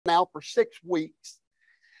now for 6 weeks,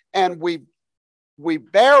 and we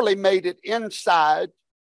barely made it inside.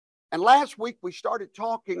 And last week we started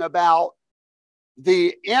talking about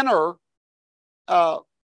the inner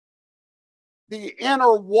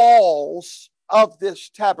walls of this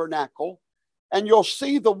tabernacle, and you'll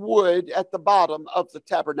see the wood at the bottom of the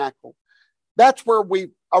tabernacle. That's where we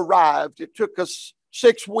arrived. It took us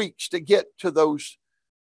 6 weeks to get to those.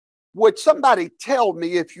 Would somebody tell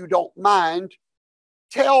me, if you don't mind,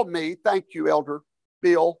 tell me, thank you, Elder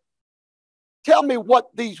Bill, tell me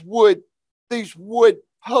what these wood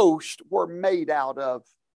posts were made out of.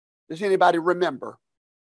 Does anybody remember?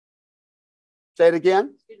 Say it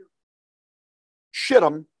again.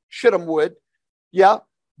 Shittim wood. Yeah,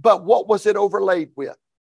 but what was it overlaid with?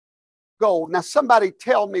 Gold. Now somebody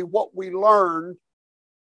tell me what we learned.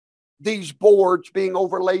 These boards being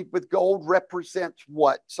overlaid with gold represents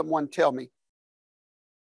what? Someone tell me.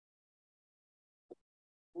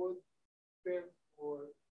 Wood stand for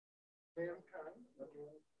mankind.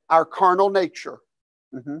 Our carnal nature.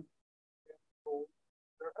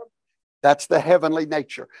 That's the heavenly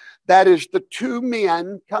nature. That is the two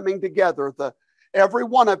men coming together. Every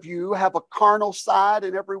one of you have a carnal side,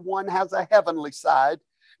 and everyone has a heavenly side.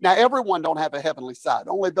 Now, everyone don't have a heavenly side.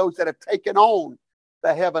 Only those that have taken on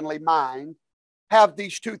the heavenly mind have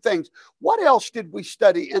these two things. What else did we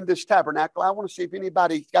study in this tabernacle? I want to see if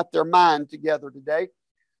anybody got their mind together today.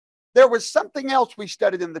 There was something else we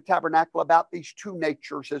studied in the tabernacle about these two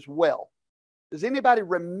natures as well. Does anybody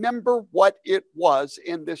remember what it was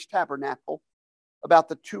in this tabernacle about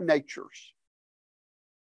the two natures?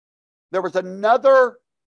 There was another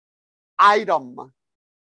item,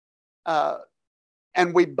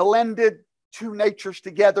 and we blended two natures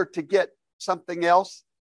together to get something else.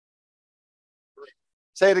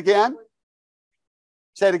 Say it again.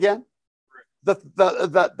 Say it again.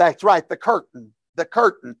 That's right, the curtain. The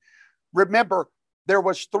curtain. Remember, there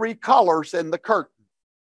was 3 colors in the curtain.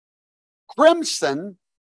 Crimson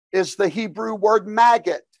is the Hebrew word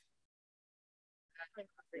maggot,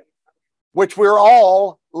 which we're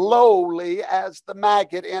all lowly as the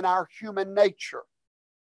maggot in our human nature.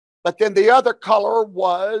 But then the other color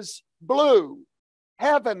was blue,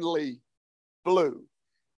 heavenly blue.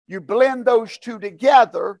 You blend those two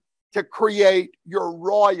together to create your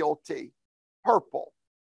royalty, purple.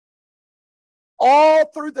 All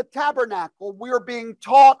through the tabernacle, we are being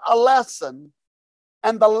taught a lesson.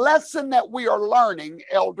 And the lesson that we are learning,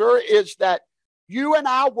 Elder, is that you and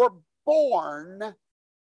I were born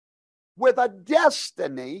with a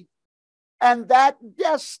destiny, and that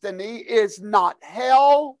destiny is not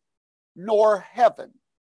hell nor heaven.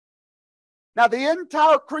 Now, the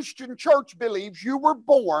entire Christian church believes you were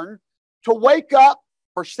born to wake up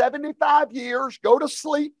for 75 years, go to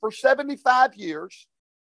sleep for 75 years,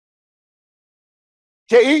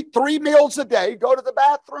 to eat 3 meals a day, go to the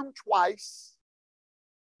bathroom twice,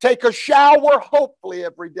 take a shower hopefully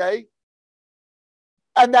every day,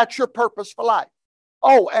 and that's your purpose for life.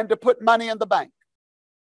 Oh, and to put money in the bank.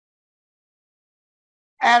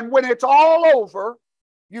 And when it's all over,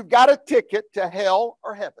 you've got a ticket to hell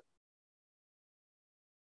or heaven.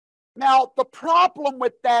 Now, the problem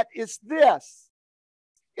with that is this.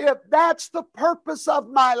 If that's the purpose of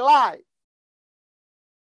my life,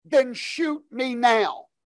 then shoot me now.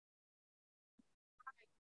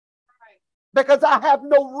 Because I have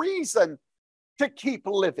no reason to keep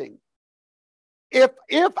living. If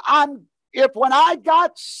when I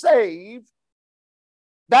got saved,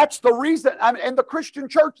 that's the reason. In the Christian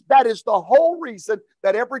church, that is the whole reason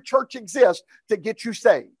that every church exists, to get you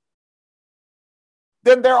saved.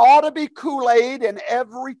 Then there ought to be Kool-Aid in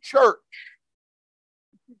every church.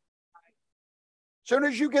 As soon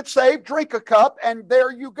as you get saved, drink a cup, and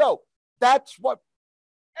there you go. That's what.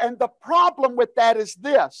 And the problem with that is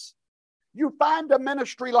this. You find a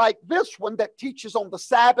ministry like this one that teaches on the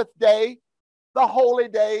Sabbath day, the holy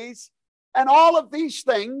days, and all of these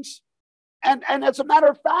things. And as a matter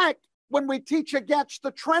of fact, when we teach against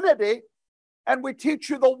the Trinity and we teach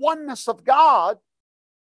you the oneness of God,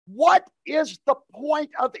 what is the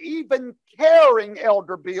point of even caring,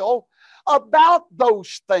 Elder Bill, about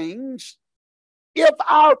those things if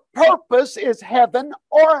our purpose is heaven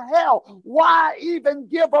or hell? Why even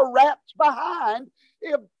give a rat's behind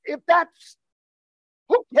if that's,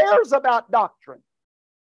 who cares about doctrine?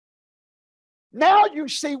 Now you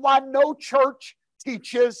see why no church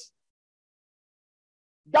teaches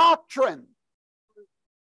doctrine.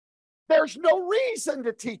 There's no reason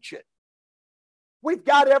to teach it. We've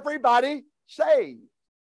got everybody saved.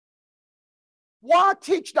 Why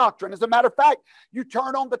teach doctrine? As a matter of fact, you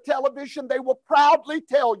turn on the television, they will proudly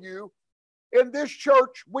tell you, in this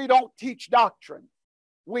church, we don't teach doctrine.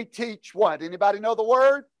 We teach what? Anybody know the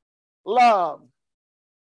word? Love.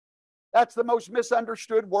 That's the most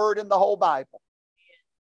misunderstood word in the whole Bible.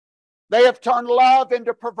 They have turned love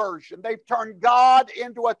into perversion. They've turned God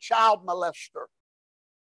into a child molester.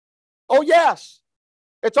 Oh, yes.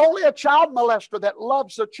 It's only a child molester that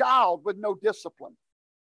loves a child with no discipline.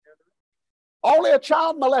 Only a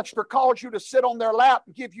child molester calls you to sit on their lap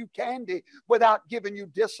and give you candy without giving you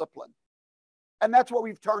discipline. And that's what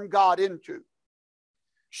we've turned God into.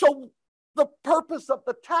 So the purpose of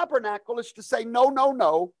the tabernacle is to say, no, no,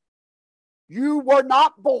 no. You were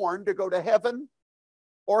not born to go to heaven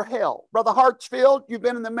or hell. Brother Hartsfield, you've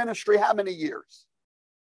been in the ministry how many years?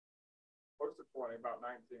 What's the point? About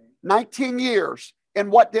 19. 19 years. In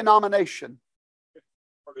what denomination?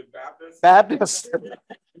 Are they Baptist? Baptist.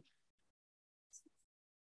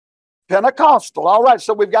 Pentecostal. All right,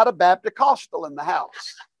 so we've got a Baptist-costal in the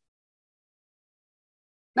house.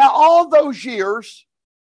 Now, all those years,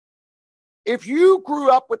 if you grew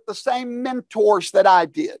up with the same mentors that I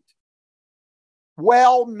did,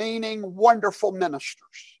 well-meaning, wonderful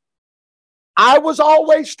ministers, I was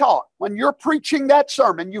always taught, when you're preaching that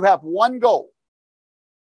sermon, you have one goal: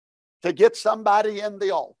 to get somebody in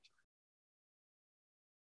the altar.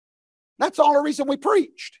 That's the only reason we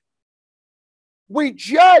preached. We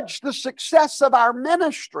judged the success of our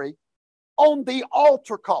ministry on the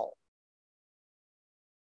altar call.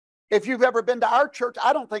 If you've ever been to our church,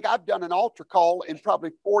 I don't think I've done an altar call in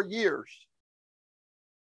probably 4 years.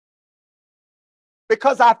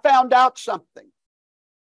 Because I found out something.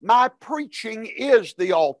 My preaching is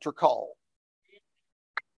the altar call.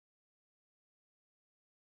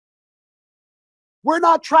 We're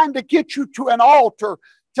not trying to get you to an altar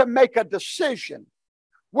to make a decision.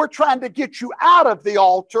 We're trying to get you out of the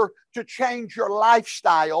altar to change your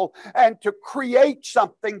lifestyle and to create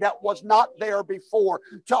something that was not there before,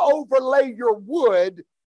 to overlay your wood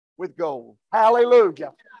with gold.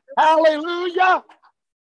 Hallelujah. Hallelujah.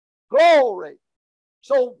 Glory.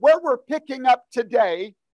 So where we're picking up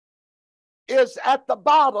today is at the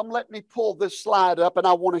bottom. Let me pull this slide up and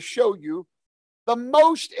I want to show you the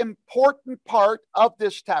most important part of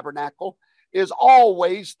this tabernacle is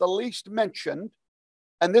always the least mentioned.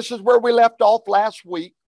 And this is where we left off last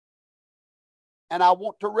week. And I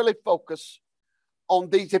want to really focus on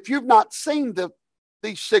these. If you've not seen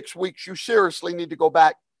these 6 weeks, you seriously need to go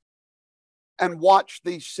back and watch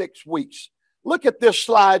these 6 weeks. Look at this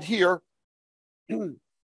slide here.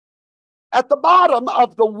 At the bottom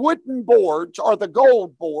of the wooden boards or the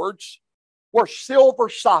gold boards were silver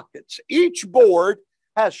sockets. Each board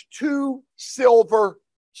has 2 silver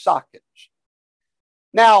sockets.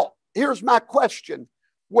 Now, here's my question.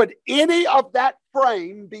 Would any of that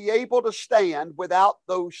frame be able to stand without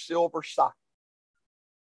those silver sockets?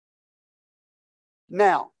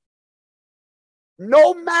 Now,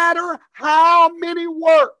 no matter how many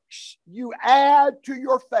works you add to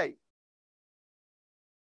your faith.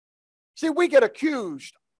 See, we get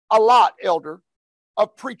accused a lot, elder,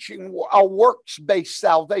 of preaching a works-based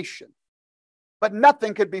salvation. But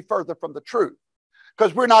nothing could be further from the truth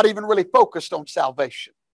because we're not even really focused on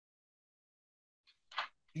salvation.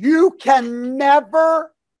 You can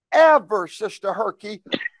never, ever, Sister Herky,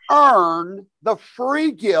 earn the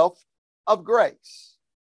free gift of grace.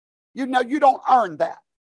 You know, you don't earn that.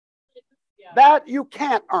 That you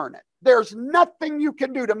can't earn it. There's nothing you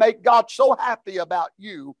can do to make God so happy about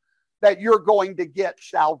you that you're going to get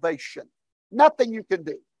salvation. Nothing you can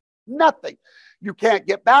do. Nothing. You can't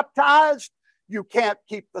get baptized. You can't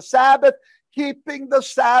keep the Sabbath. Keeping the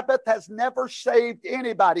Sabbath has never saved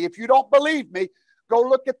anybody. If you don't believe me, go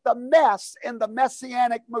look at the mess in the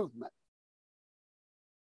Messianic movement.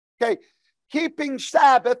 Okay, keeping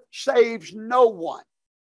Sabbath saves no one.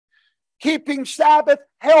 Keeping Sabbath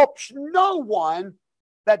helps no one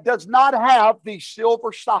that does not have these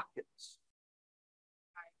silver sockets.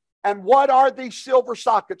 And what are these silver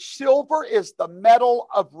sockets? Silver is the metal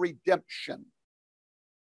of redemption.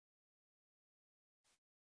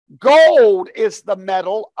 Gold is the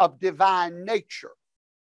metal of divine nature.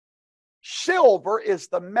 Silver is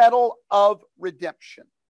the metal of redemption.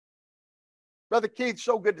 Brother Keith,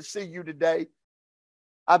 so good to see you today.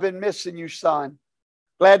 I've been missing you, son.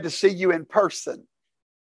 Glad to see you in person.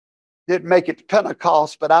 Didn't make it to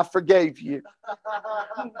Pentecost, but I forgave you.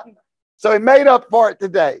 So he made up for it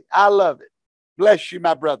today. I love it. Bless you,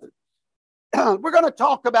 my brother. We're going to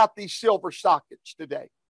talk about these silver sockets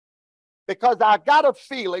today because I got a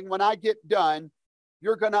feeling when I get done,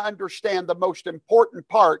 you're going to understand the most important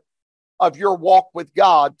part of your walk with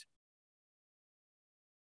God.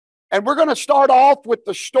 And we're going to start off with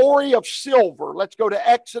the story of silver. Let's go to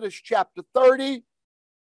Exodus chapter 30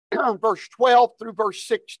 verse 12 through verse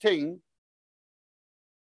 16.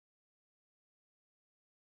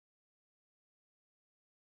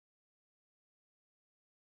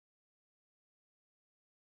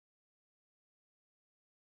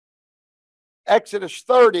 Exodus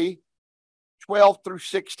 30, 12 through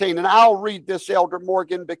 16. And I'll read this, Elder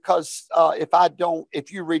Morgan, because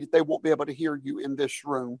if you read it, they won't be able to hear you in this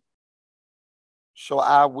room. So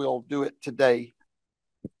I will do it today.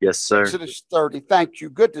 Yes, sir. Exodus 30. Thank you.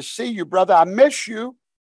 Good to see you, brother. I miss you.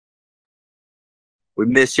 We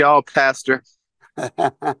miss y'all, Pastor.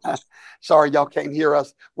 Sorry, y'all can't hear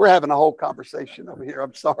us. We're having a whole conversation over here.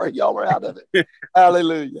 I'm sorry, y'all are out of it.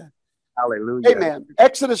 Hallelujah. Hallelujah. Amen.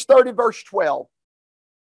 Exodus 30, verse 12.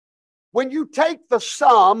 When you take the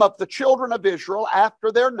sum of the children of Israel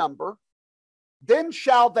after their number, then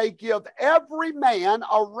shall they give every man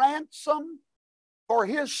a ransom for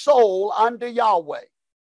his soul unto Yahweh.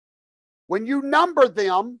 When you number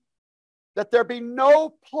them, that there be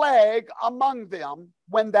no plague among them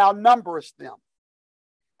when thou numberest them.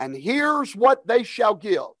 And here's what they shall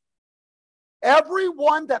give. Every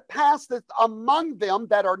one that passeth among them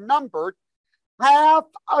that are numbered, half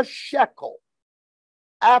a shekel,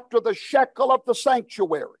 after the shekel of the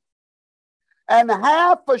sanctuary. And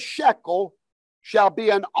half a shekel shall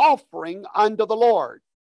be an offering unto the Lord.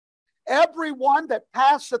 Every one that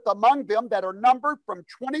passeth among them that are numbered from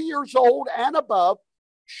 20 years old and above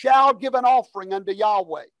shall give an offering unto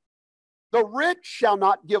Yahweh. The rich shall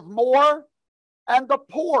not give more, and the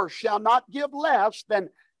poor shall not give less than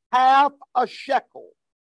half a shekel,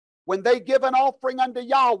 when they give an offering unto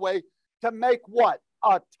Yahweh to make what?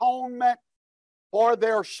 Atonement for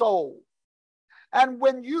their soul. And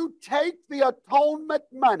when you take the atonement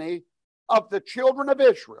money of the children of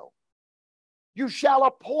Israel, you shall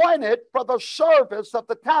appoint it for the service of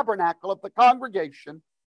the tabernacle of the congregation,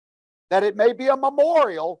 that it may be a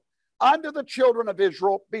memorial unto the children of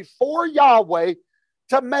Israel before Yahweh,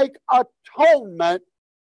 to make atonement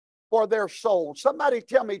for their souls. Somebody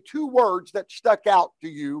tell me two words that stuck out to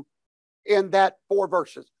you in that 4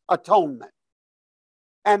 verses. Atonement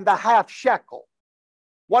and the half shekel.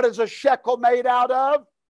 What is a shekel made out of?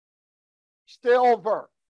 Silver.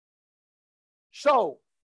 So,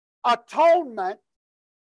 atonement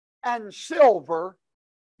and silver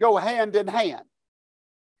go hand in hand.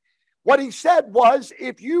 What he said was,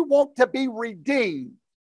 if you want to be redeemed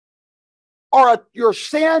or your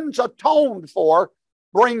sins atoned for,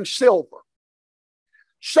 bring silver.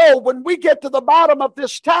 So when we get to the bottom of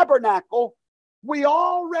this tabernacle, we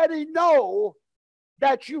already know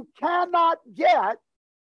that you cannot get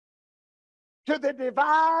to the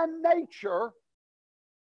divine nature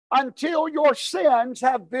until your sins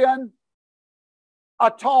have been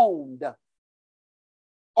atoned,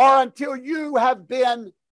 or until you have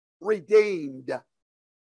been redeemed.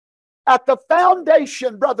 At the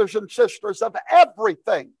foundation, brothers and sisters, of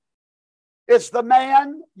everything is the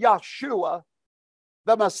man Yeshua,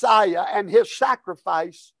 the Messiah, and his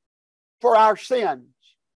sacrifice for our sins.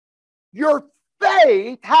 Your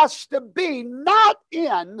faith has to be not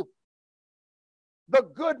in the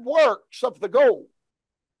good works of the gold,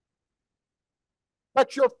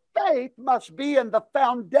 but your faith must be in the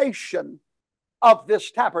foundation of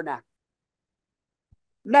this tabernacle.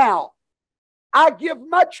 Now, I give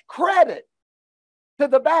much credit to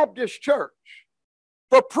the Baptist church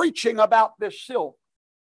for preaching about this silver.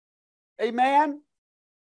 Amen?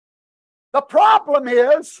 The problem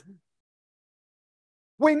is,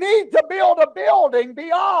 we need to build a building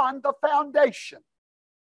beyond the foundation.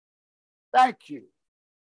 Thank you.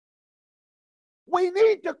 We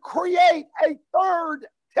need to create a third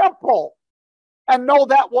temple. And no,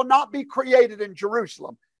 that will not be created in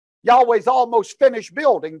Jerusalem. Yahweh's almost finished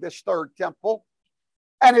building this third temple,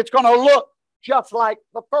 and it's going to look just like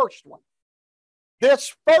the first one.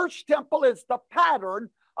 This first temple is the pattern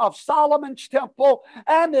of Solomon's temple,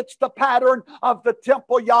 and it's the pattern of the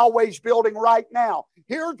temple Yahweh's building right now.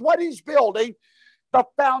 Here's what he's building: the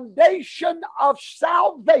foundation of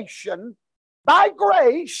salvation by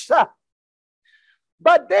grace.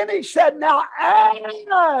 But then he said, now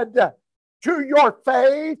add to your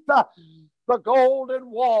faith the golden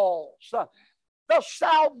walls. The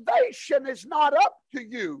salvation is not up to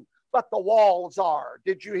you, but the walls are.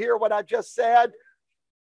 Did you hear what I just said?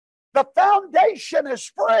 The foundation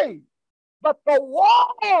is free, but the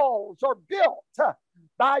walls are built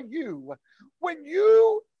by you. When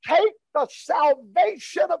you take the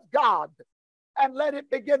salvation of God and let it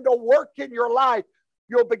begin to work in your life,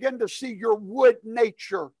 you'll begin to see your wood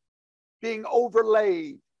nature being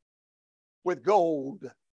overlaid with gold,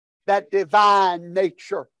 that divine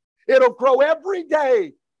nature. It'll grow every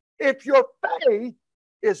day if your faith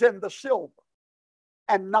is in the silver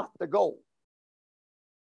and not the gold.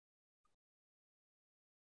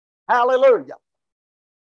 Hallelujah.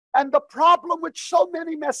 And the problem with so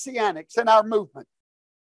many messianics in our movement,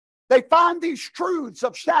 they find these truths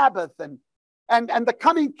of Sabbath and the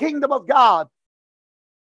coming kingdom of God,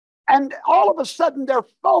 and all of a sudden their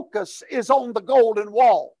focus is on the golden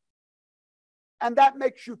wall. And that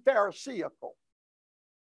makes you Pharisaical.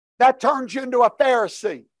 That turns you into a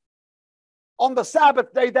Pharisee. On the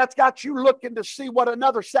Sabbath day, that's got you looking to see what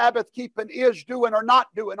another Sabbath keeping is doing or not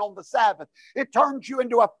doing on the Sabbath. It turns you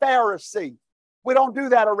into a Pharisee. We don't do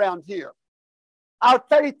that around here. Our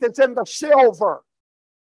faith is in the silver.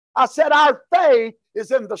 I said our faith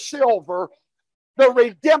is in the silver, the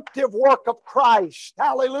redemptive work of Christ.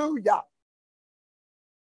 Hallelujah.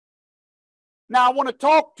 Now I want to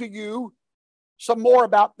talk to you some more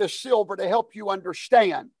about this silver to help you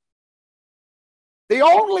understand. The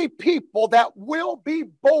only people that will be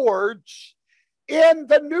boards in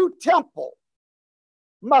the new temple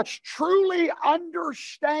must truly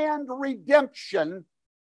understand redemption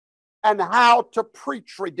and how to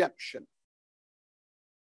preach redemption.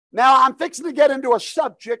 Now, I'm fixing to get into a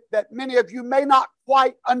subject that many of you may not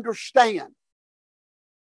quite understand.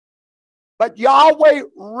 But Yahweh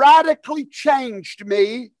radically changed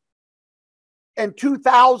me in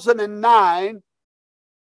 2009,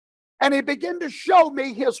 and He began to show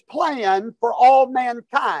me His plan for all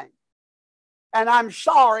mankind. And I'm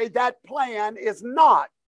sorry, that plan is not.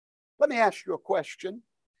 Let me ask you a question.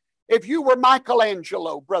 If you were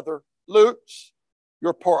Michelangelo, Brother Lutz,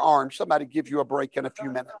 your poor arm, somebody give you a break in a few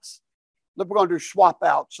minutes. Look, we're going to do swap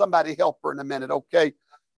out. Somebody help her in a minute, okay?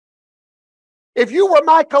 If you were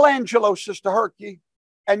Michelangelo, Sister Herky,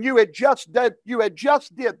 and you had just did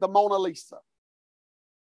the Mona Lisa,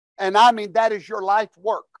 and I mean that is your life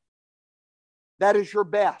work, that is your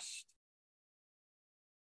best,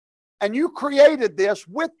 and you created this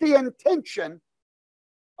with the intention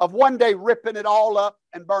of one day ripping it all up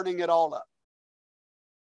and burning it all up.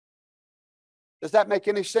 Does that make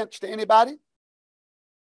any sense to anybody?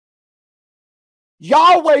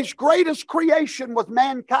 Yahweh's greatest creation was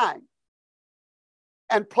mankind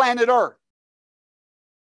and planet Earth.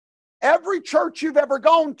 Every church you've ever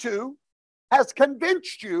gone to has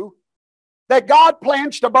convinced you that God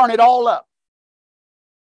plans to burn it all up.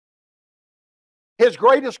 His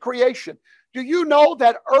greatest creation. Do you know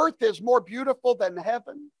that Earth is more beautiful than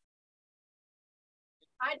heaven?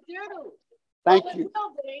 I do. Thank Well, you. it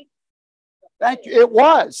will be. Thank you. It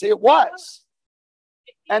was.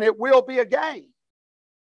 And it will be again.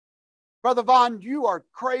 Brother Vaughn, you are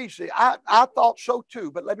crazy. I thought so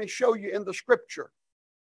too, but let me show you in the scripture.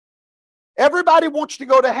 Everybody wants to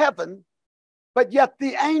go to heaven, but yet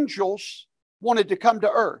the angels wanted to come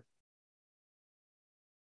to earth.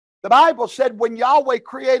 The Bible said when Yahweh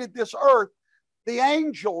created this earth, the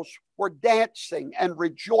angels were dancing and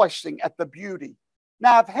rejoicing at the beauty.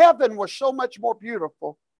 Now, if heaven was so much more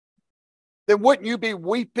beautiful, then wouldn't you be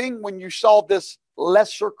weeping when you saw this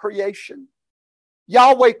lesser creation?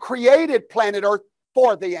 Yahweh created planet Earth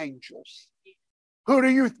for the angels. Where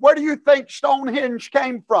do you think Stonehenge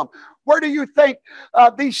came from? Where do you think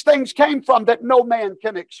these things came from that no man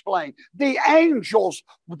can explain? The angels,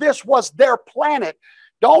 this was their planet.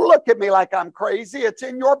 Don't look at me like I'm crazy. It's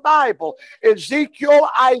in your Bible. Ezekiel,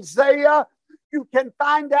 Isaiah, you can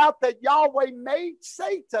find out that Yahweh made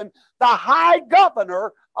Satan the high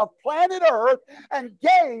governor of planet Earth and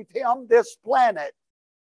gave him this planet.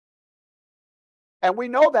 And we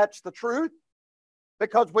know that's the truth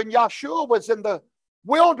because when Yeshua was in the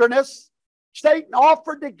wilderness, Satan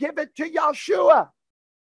offered to give it to Yeshua.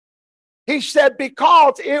 He said,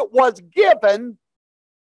 because it was given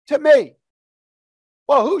to me.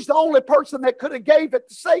 Well, who's the only person that could have gave it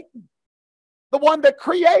to Satan? The one that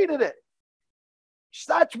created it.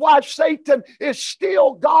 That's why Satan is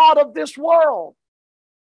still God of this world.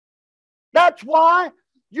 That's why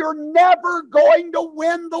you're never going to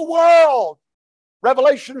win the world.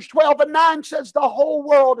 Revelations 12:9 says the whole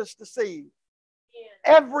world is deceived.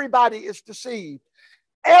 Everybody is deceived.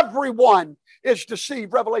 Everyone is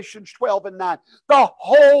deceived. Revelations 12:9. The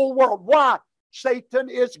whole world. Why? Satan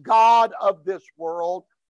is God of this world.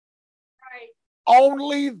 Right.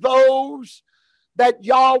 Only those that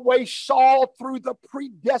Yahweh saw through the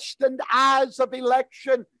predestined eyes of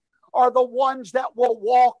election are the ones that will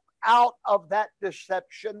walk out of that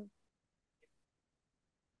deception.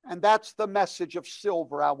 And that's the message of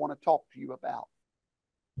silver I want to talk to you about.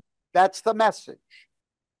 That's the message.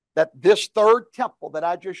 That this third temple that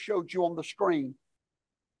I just showed you on the screen,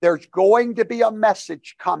 there's going to be a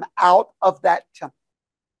message come out of that temple.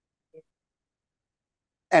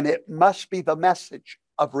 And it must be the message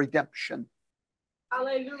of redemption.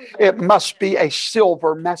 Hallelujah. It must be a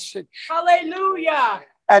silver message. Hallelujah.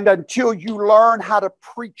 And until you learn how to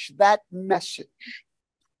preach that message,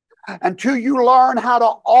 until you learn how to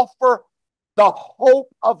offer the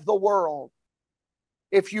hope of the world,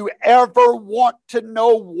 if you ever want to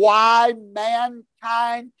know why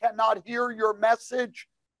mankind cannot hear your message,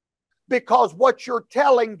 because what you're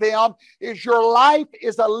telling them is your life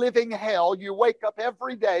is a living hell. You wake up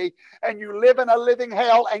every day and you live in a living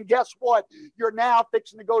hell. And guess what? You're now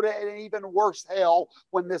fixing to go to an even worse hell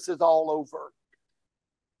when this is all over.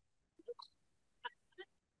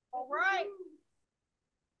 All right.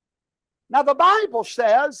 Now, the Bible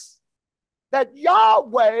says that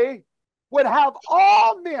Yahweh would have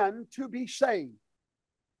all men to be saved.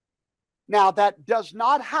 Now, that does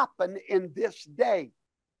not happen in this day.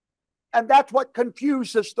 And that's what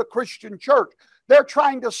confuses the Christian church. They're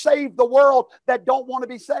trying to save the world that don't want to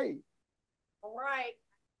be saved. All right.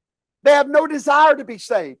 They have no desire to be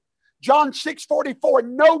saved. John 6:44,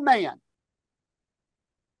 no man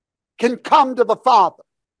can come to the Father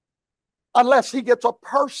unless he gets a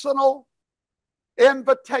personal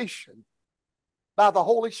invitation by the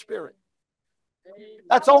Holy Spirit.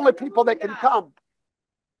 That's the only people that can come.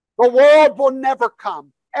 The world will never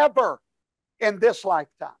come, ever, in this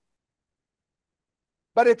lifetime.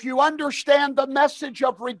 But if you understand the message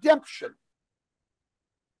of redemption,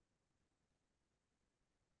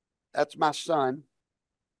 that's my son.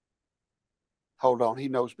 Hold on, he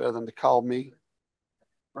knows better than to call me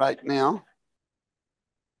right now.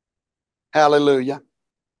 Hallelujah.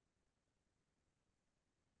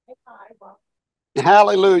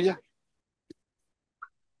 Hallelujah.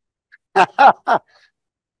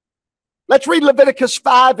 Let's read Leviticus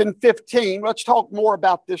 5 and 15. Let's talk more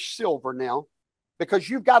about this silver now, because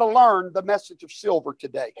you've got to learn the message of silver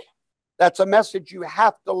today. That's a message you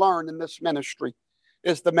have to learn in this ministry,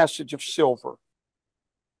 is the message of silver.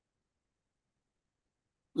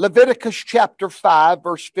 Leviticus chapter 5,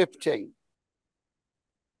 verse 15.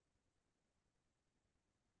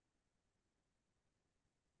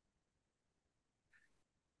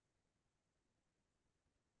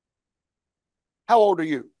 How old are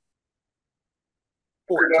you?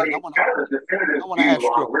 14. I want to ask you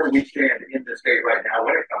a where we question. stand in the state right now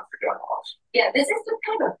when it comes to gun laws. Yeah, this is just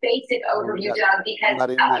kind of a basic overview, Doug, because Not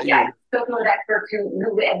in my yeah, ear. I've spoken with experts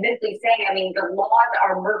who admittedly say, I mean, the laws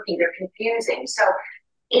are murky, they're confusing. So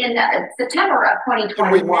in September of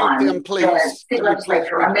Can we mute 2021, them, please? the state Can we please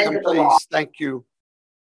legislature mute them, amended the law. please? Thank you.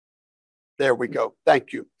 There we go.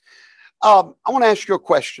 Thank you. I want to ask you a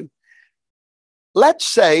question. Let's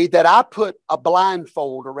say that I put a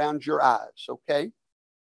blindfold around your eyes, okay?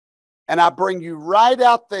 And I bring you right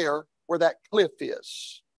out there where that cliff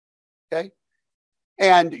is, okay?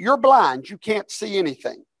 And you're blind. You can't see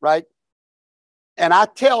anything, right? And I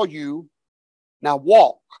tell you, now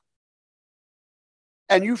walk.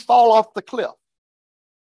 And you fall off the cliff.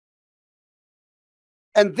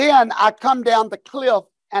 And then I come down the cliff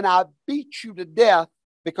and I beat you to death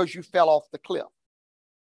because you fell off the cliff.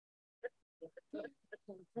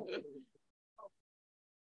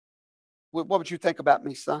 What would you think about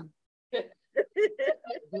me, son?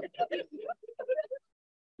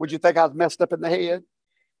 Would you think I was messed up in the head?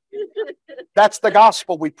 That's the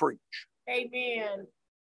gospel we preach. Amen.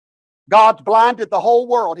 God's blinded the whole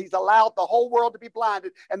world. He's allowed the whole world to be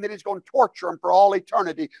blinded, and then he's going to torture them for all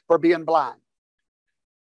eternity for being blind.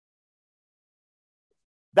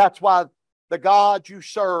 That's why the God you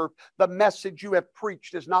serve, the message you have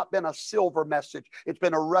preached has not been a silver message. It's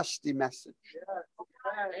been a rusty message.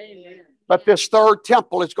 But this third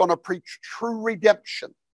temple is going to preach true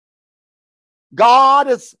redemption. God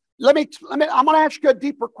is, I'm going to ask you a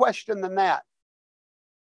deeper question than that.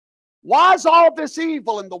 Why is all this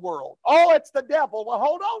evil in the world? Oh, it's the devil. Well,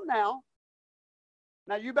 hold on now.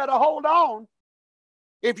 Now you better hold on.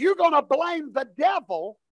 If you're going to blame the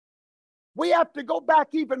devil, we have to go back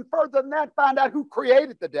even further than that, find out who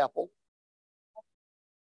created the devil.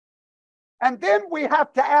 And then we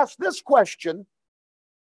have to ask this question.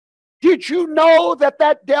 Did you know that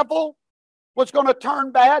that devil was going to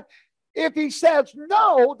turn bad? If he says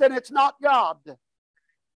no, then it's not God.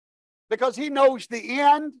 Because he knows the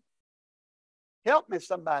end. Help me,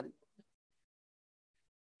 somebody.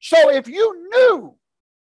 So if you knew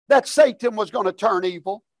that Satan was going to turn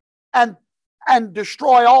evil and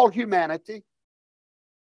destroy all humanity,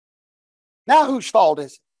 now whose fault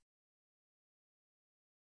is it?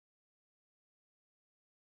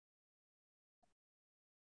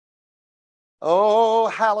 Oh,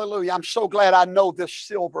 hallelujah. I'm so glad I know this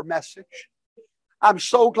silver message. I'm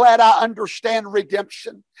so glad I understand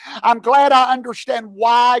redemption. I'm glad I understand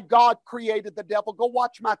why God created the devil. Go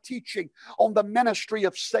watch my teaching on the ministry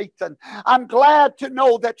of Satan. I'm glad to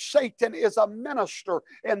know that Satan is a minister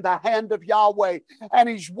in the hand of Yahweh, and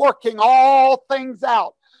he's working all things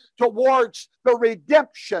out towards the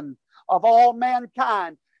redemption of all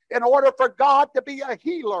mankind. In order for God to be a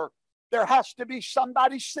healer, there has to be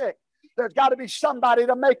somebody sick. There's got to be somebody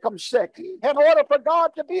to make them sick. In order for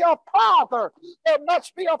God to be a father, there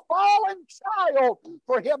must be a fallen child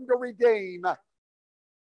for him to redeem.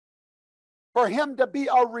 For him to be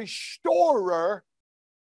a restorer,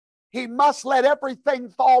 he must let everything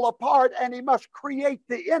fall apart, and he must create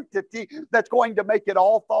the entity that's going to make it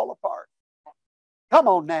all fall apart. Come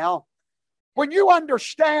on now. When you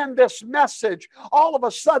understand this message, all of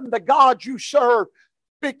a sudden the God you serve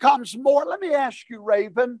becomes more. Let me ask you,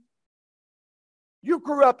 Raven. You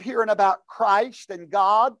grew up hearing about Christ and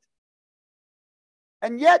God,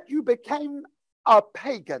 and yet you became a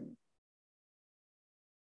pagan.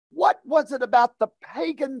 What was it about the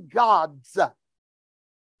pagan gods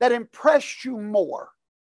that impressed you more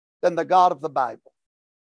than the God of the Bible?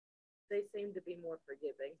 They seem to be more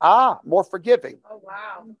forgiving. More forgiving. Oh,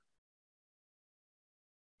 wow.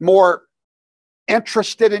 More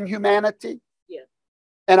interested in humanity? Yes.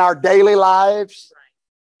 In our daily lives? Right.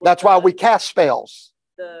 That's why we cast spells.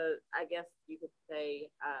 I guess you could say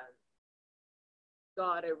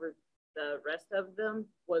God over the rest of them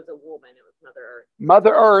was a woman. It was Mother Earth.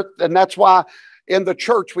 Mother Earth, and that's why in the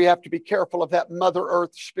church we have to be careful of that Mother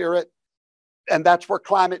Earth spirit, and that's where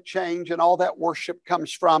climate change and all that worship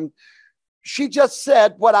comes from. She just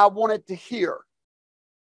said what I wanted to hear.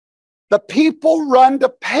 The people run to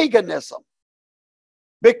paganism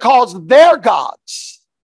because their gods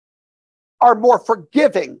are more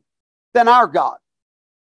forgiving than our God.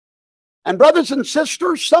 And brothers and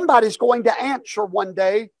sisters, somebody's going to answer one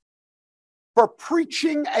day for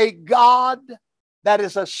preaching a God that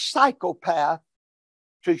is a psychopath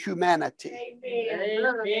to humanity.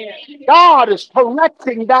 Amen. God is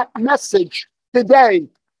correcting that message today.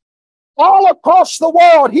 All across the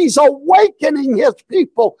world, he's awakening his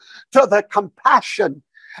people to the compassion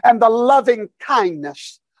and the loving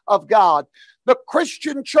kindness of God. The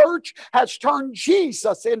Christian church has turned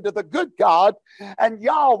Jesus into the good God and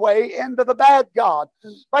Yahweh into the bad God.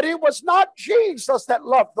 But it was not Jesus that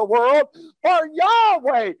loved the world, for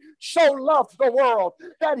Yahweh so loved the world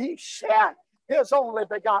that he sent his only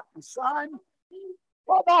begotten Son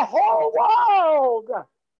for the whole world.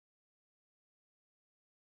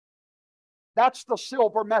 That's the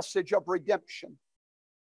silver message of redemption.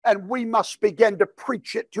 And we must begin to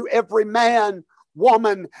preach it to every man,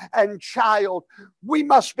 woman, and child. We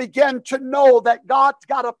must begin to know that God's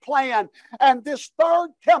got a plan. And this third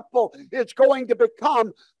temple is going to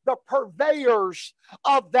become the purveyors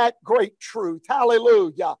of that great truth.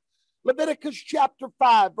 Hallelujah. Leviticus chapter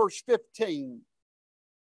 5, verse 15.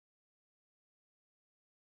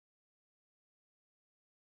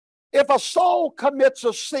 If a soul commits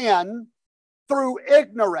a sin through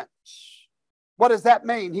ignorance, what does that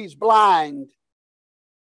mean? He's blind.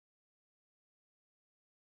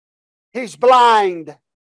 He's blind.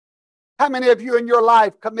 How many of you in your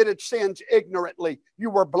life committed sins ignorantly? You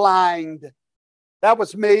were blind. That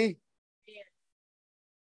was me.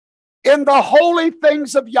 In the holy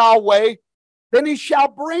things of Yahweh, then he shall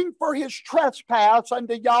bring for his trespass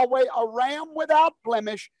unto Yahweh a ram without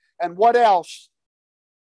blemish. And what else?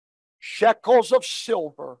 Shekels of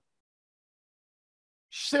silver.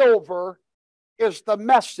 Silver is the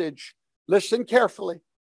message, listen carefully,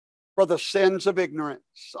 for the sins of ignorance.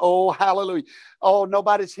 Oh, hallelujah. Oh,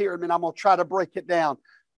 nobody's hearing me, and I'm going to try to break it down.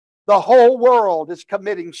 The whole world is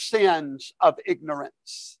committing sins of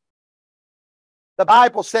ignorance. The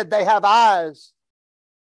Bible said they have eyes.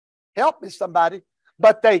 Help me, somebody.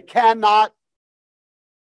 But they cannot.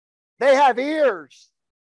 They have ears.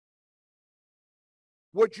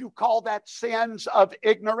 Would you call that sins of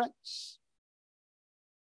ignorance?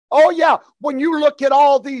 Oh, yeah. When you look at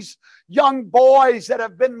all these young boys that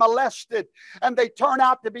have been molested and they turn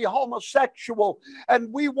out to be homosexual,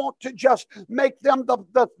 and we want to just make them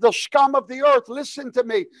the scum of the earth. Listen to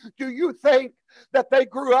me. Do you think that they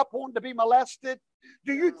grew up wanting to be molested?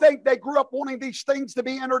 Do you think they grew up wanting these things to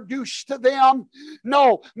be introduced to them?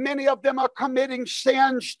 No, many of them are committing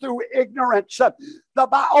sins through ignorance.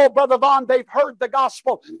 Oh, Brother Vaughn, they've heard the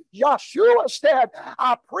gospel. Yeshua said,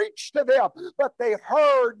 I preached to them, but they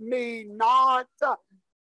heard me not.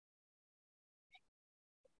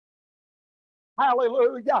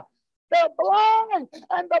 Hallelujah. They're blind.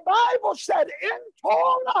 And the Bible said in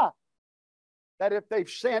Torah that if they've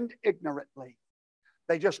sinned ignorantly,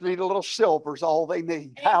 They just need a little silver is all they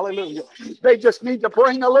need. Hallelujah. They just need to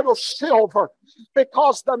bring a little silver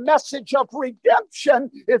because the message of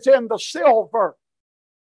redemption is in the silver.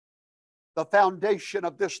 The foundation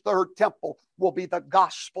of this third temple will be the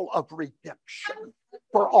gospel of redemption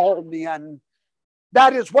for all men.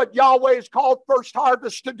 That is what Yahweh has called First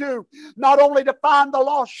Harvest to do. Not only to find the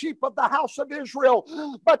lost sheep of the house of Israel,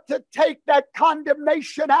 but to take that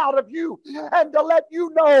condemnation out of you and to let you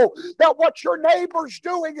know that what your neighbor's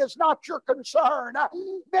doing is not your concern.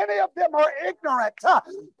 Many of them are ignorant.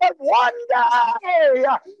 But one day,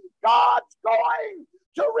 God's going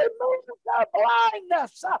to remove their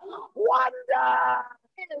blindness. One day.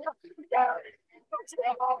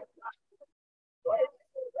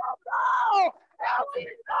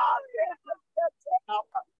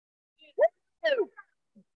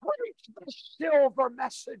 Preach the silver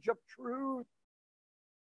message of truth.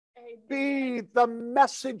 Be the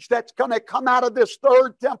message that's going to come out of this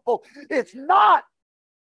third temple. It's not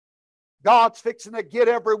God's fixing to get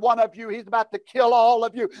every one of you. He's about to kill all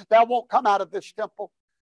of you. That won't come out of this temple.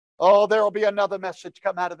 Oh, there will be another message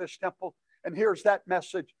come out of this temple. And here's that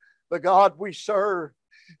message. The God we serve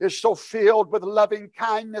is so filled with loving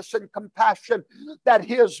kindness and compassion that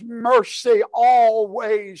His mercy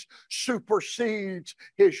always supersedes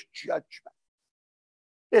His judgment.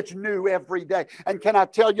 It's new every day. And can I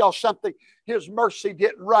tell y'all something? His mercy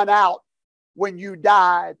didn't run out when you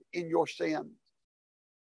died in your sins.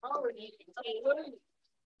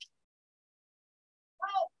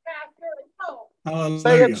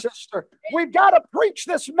 Say it, sister. We've got to preach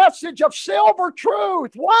this message of silver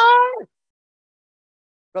truth. Why?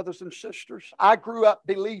 Brothers and sisters, I grew up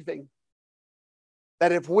believing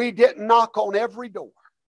that if we didn't knock on every door,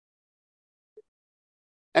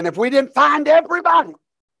 and if we didn't find everybody,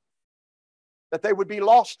 that they would be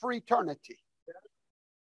lost for eternity.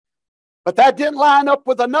 But that didn't line up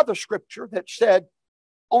with another scripture that said,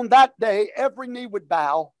 on that day, every knee would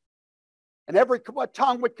bow and every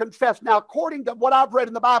tongue would confess. Now, according to what I've read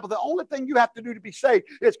in the Bible, the only thing you have to do to be saved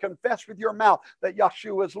is confess with your mouth that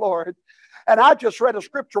Yeshua is Lord. And I just read a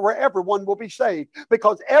scripture where everyone will be saved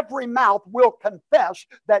because every mouth will confess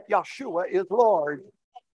that Yeshua is Lord.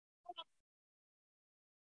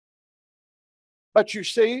 But you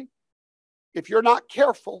see, if you're not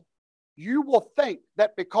careful, you will think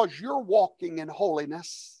that because you're walking in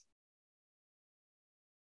holiness,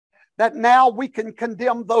 that now we can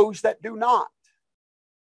condemn those that do not.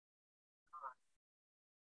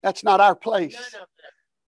 That's not our place.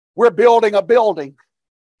 We're building a building,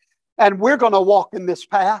 and we're going to walk in this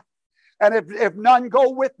path. And if none go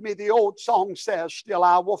with me, the old song says, still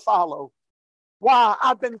I will follow. Why?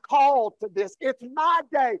 I've been called to this. It's my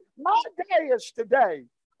day. My day is today.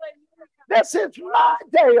 This is my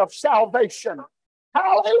day of salvation.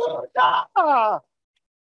 Hallelujah.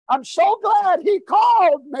 I'm so glad He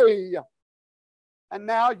called me. And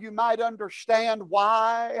now you might understand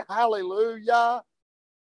why, hallelujah,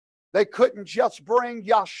 they couldn't just bring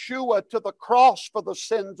Yeshua to the cross for the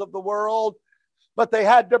sins of the world, but they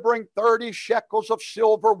had to bring 30 shekels of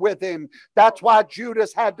silver with him. That's why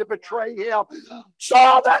Judas had to betray him.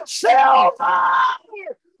 So that silver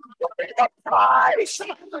will be the price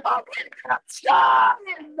of redemption.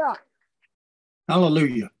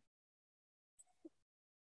 Hallelujah.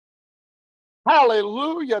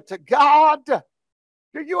 Hallelujah to God.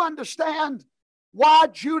 Do you understand why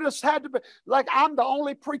Judas had to be? Like, I'm the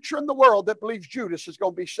only preacher in the world that believes Judas is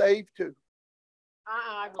going to be saved too.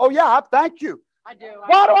 Oh, yeah, thank you. I do.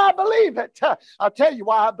 Why do I believe it? I'll tell you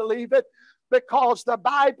why I believe it. Because the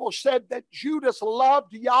Bible said that Judas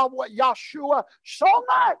loved Yeshua so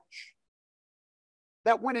much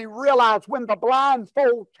that when he realized, when the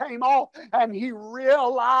blindfold came off and he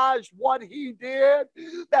realized what he did,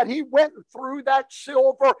 that he went through that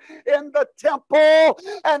silver in the temple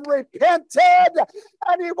and repented,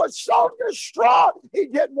 and he was so distraught he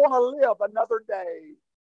didn't want to live another day.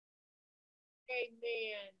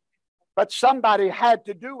 Amen. But somebody had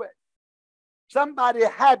to do it. Somebody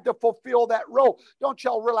had to fulfill that role. Don't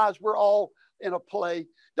y'all realize we're all in a play?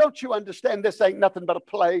 Don't you understand this ain't nothing but a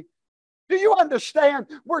play? Do you understand?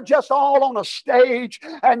 We're just all on a stage,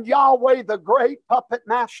 and Yahweh, the great puppet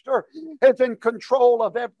master, is in control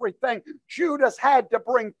of everything. Judas had to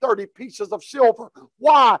bring 30 pieces of silver.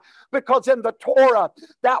 Why? Because in the Torah,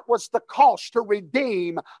 that was the cost to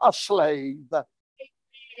redeem a slave.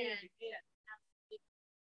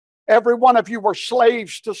 Every one of you were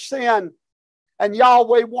slaves to sin, and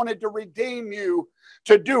Yahweh wanted to redeem you.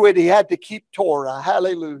 To do it, He had to keep Torah.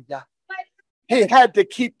 Hallelujah. He had to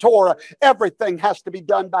keep Torah. Everything has to be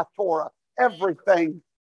done by Torah. Everything.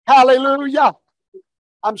 Hallelujah.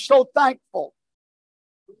 I'm so thankful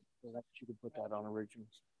You can put that on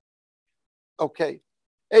originals. Okay.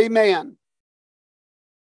 Amen.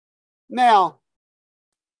 Now,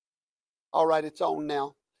 all right, it's on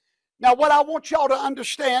now. Now, what I want y'all to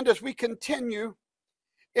understand as we continue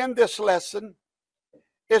in this lesson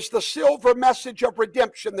is the silver message of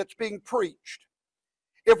redemption that's being preached.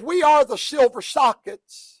 If we are the silver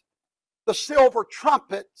sockets, the silver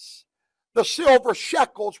trumpets, the silver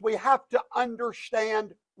shekels, we have to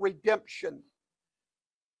understand redemption.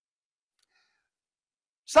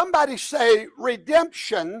 Somebody say,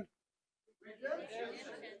 redemption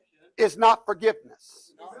is not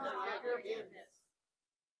forgiveness.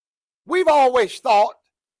 We've always thought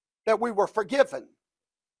that we were forgiven.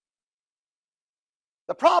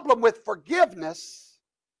 The problem with forgiveness,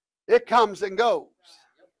 it comes and goes.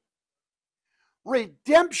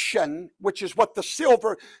 Redemption, which is what the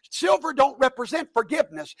silver don't represent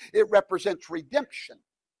forgiveness, it represents redemption.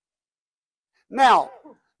 Now,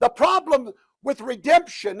 the problem with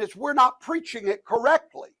redemption is we're not preaching it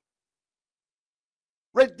correctly.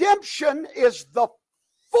 Redemption is the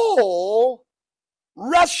full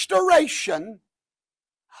restoration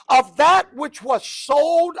of that which was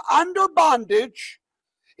sold under bondage.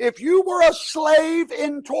 If you were a slave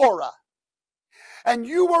in Torah and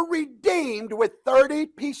you were redeemed with 30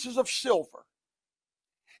 pieces of silver,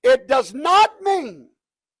 it does not mean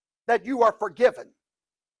that you are forgiven.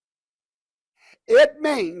 It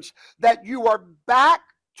means that you are back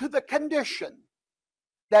to the condition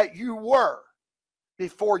that you were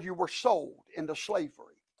before you were sold into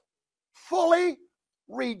slavery. Fully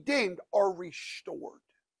redeemed or restored.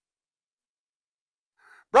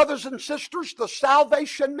 Brothers and sisters, the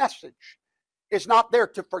salvation message is not there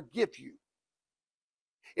to forgive you.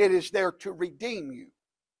 It is there to redeem you.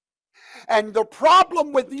 And the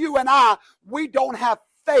problem with you and I, we don't have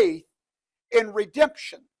faith in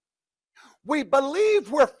redemption. We believe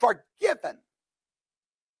we're forgiven,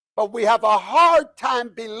 but we have a hard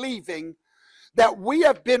time believing that we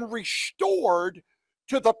have been restored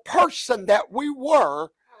to the person that we were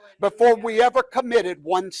before we ever committed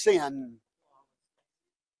one sin.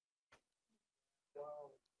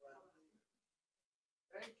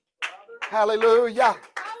 Hallelujah.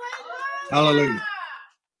 Hallelujah.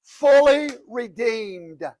 Fully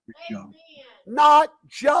redeemed. Amen. Not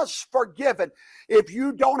just forgiven. If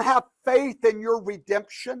you don't have faith in your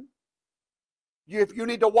redemption, you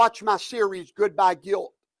need to watch my series, Goodbye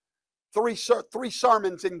Guilt. Three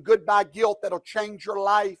sermons in Goodbye Guilt that'll change your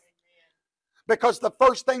life. Because the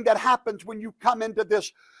first thing that happens when you come into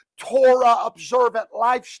this Torah observant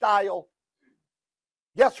lifestyle,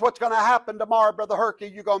 guess what's going to happen tomorrow, Brother Herky?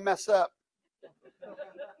 You're going to mess up.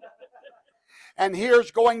 And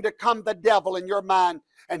here's going to come the devil in your mind,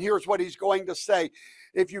 and here's what he's going to say.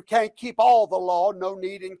 If you can't keep all the law, no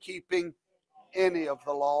need in keeping any of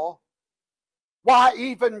the law. Why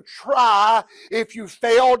even try? If you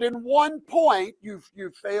failed in one point, you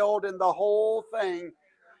failed in the whole thing.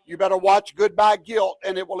 You better watch Goodbye Guilt,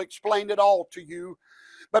 and it will explain it all to you.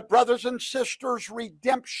 But brothers and sisters,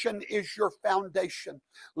 redemption is your foundation.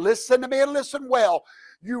 Listen to me and listen well.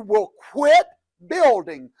 You will quit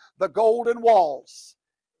building the golden walls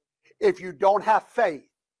if you don't have faith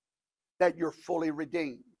that you're fully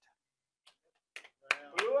redeemed.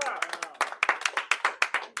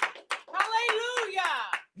 Hallelujah.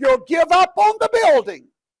 You'll give up on the building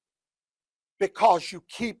because you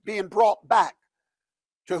keep being brought back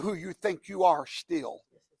to who you think you are still,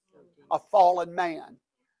 a fallen man.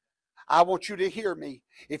 I want you to hear me.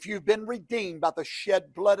 If you've been redeemed by the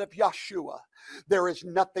shed blood of Yeshua, there is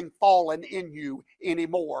nothing fallen in you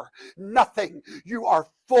anymore. Nothing. You are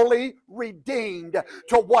fully redeemed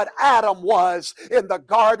to what Adam was in the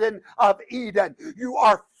Garden of Eden. You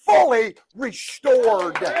are fully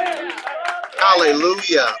restored.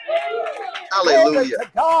 Hallelujah. Glory Hallelujah.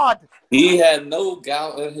 to God. He had no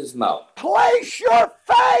gall in his mouth. Place your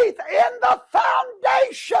faith in the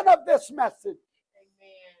foundation of this message.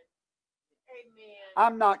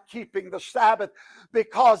 I'm not keeping the Sabbath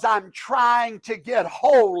because I'm trying to get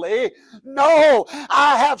holy. No,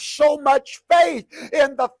 I have so much faith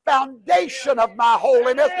in the foundation of my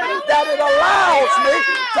holiness that it allows me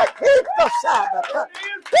to keep the Sabbath.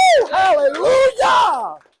 Woo,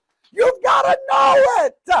 hallelujah! You've got to know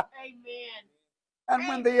it. Amen. And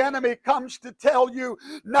when the enemy comes to tell you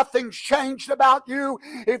nothing's changed about you,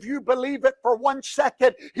 if you believe it for 1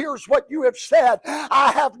 second, here's what you have said.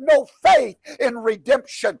 I have no faith in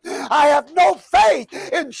redemption. I have no faith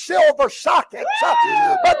in silver sockets.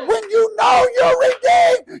 But when you know you're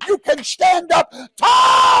redeemed, you can stand up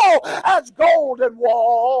tall as golden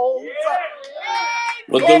walls.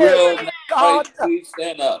 But the real God. Please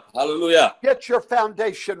stand up. Hallelujah. Get your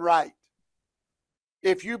foundation right.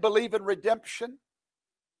 If you believe in redemption,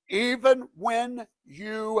 even when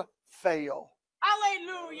you fail,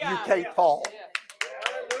 Hallelujah. you can't fall.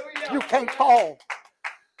 You can't fall.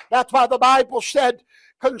 That's why the Bible said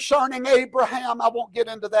concerning Abraham, I won't get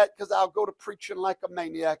into that because I'll go to preaching like a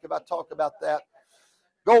maniac if I talk about that.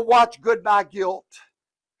 Go watch Goodbye Guilt.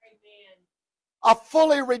 A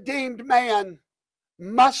fully redeemed man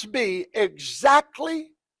must be exactly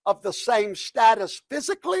of the same status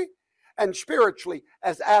physically and spiritually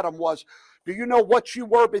as Adam was. Do you know what you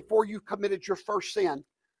were before you committed your first sin?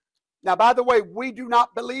 Now, by the way, we do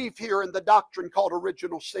not believe here in the doctrine called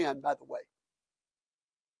original sin, by the way.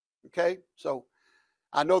 Okay? So,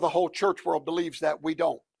 I know the whole church world believes that. We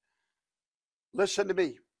don't. Listen to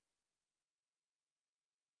me.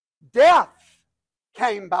 Death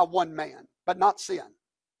came by one man, but not sin.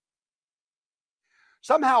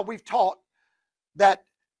 Somehow we've taught that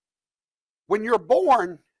when you're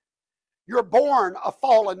born a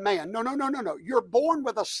fallen man. No. You're born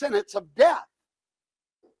with a sentence of death.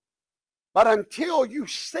 But until you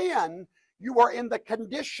sin, you are in the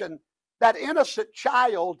condition that innocent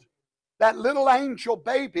child, that little angel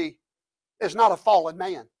baby, is not a fallen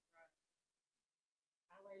man.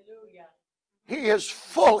 Hallelujah. He is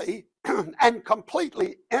fully and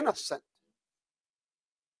completely innocent.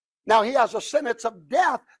 Now, he has a sentence of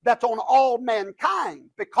death that's on all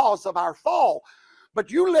mankind because of our fall.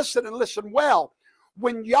 But you listen and listen well.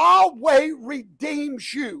 When Yahweh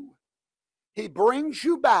redeems you, he brings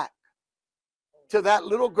you back to that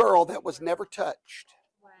little girl that was never touched.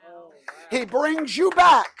 Wow. He brings you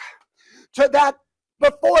back to that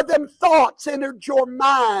before them thoughts entered your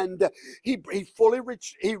mind. He fully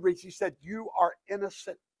reached, he said, you are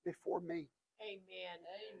innocent before me. Amen.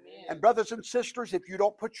 Amen. And brothers and sisters, if you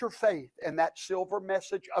don't put your faith in that silver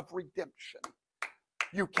message of redemption,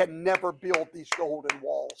 you can never build these golden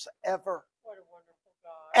walls, ever. What a wonderful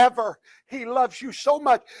God. Ever. He loves you so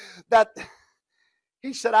much that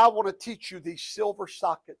he said, I want to teach you these silver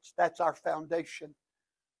sockets. That's our foundation.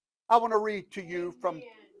 I want to read to you from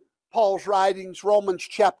Paul's writings, Romans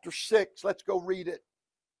chapter 6. Let's go read it.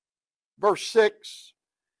 Verse 6.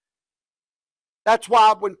 That's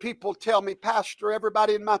why when people tell me, Pastor,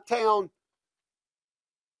 everybody in my town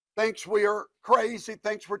thinks we are crazy,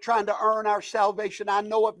 thinks we're trying to earn our salvation. I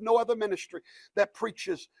know of no other ministry that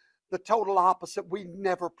preaches the total opposite. We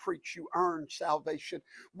never preach you earn salvation.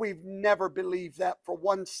 We've never believed that for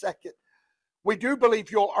 1 second. We do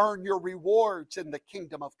believe you'll earn your rewards in the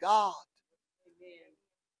kingdom of God. Amen.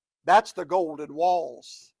 That's the golden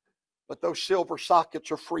walls. But those silver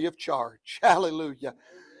sockets are free of charge. Hallelujah.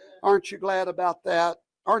 Aren't you glad about that?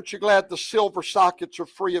 Aren't you glad the silver sockets are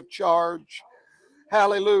free of charge?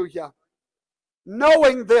 Hallelujah.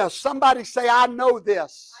 Knowing this, somebody say, I know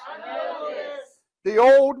this. I know this. The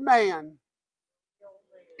old man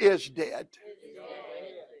is dead.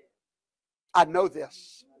 I know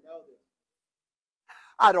this.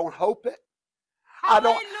 I don't hope it. I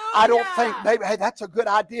don't think maybe, hey, that's a good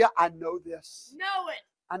idea. I know this. Know it.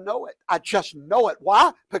 I know it. I just know it.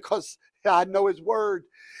 Why? Because I know his word.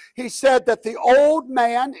 He said that the old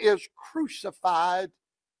man is crucified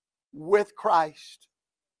with Christ.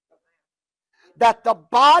 That the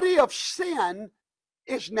body of sin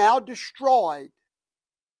is now destroyed.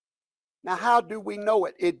 Now, how do we know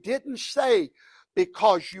it? It didn't say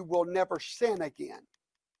because you will never sin again.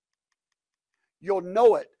 You'll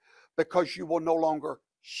know it because you will no longer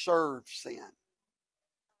serve sin.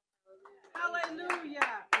 Hallelujah.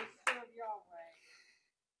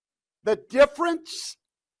 The difference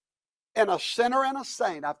in a sinner and a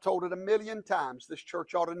saint, I've told it 1,000,000 times, this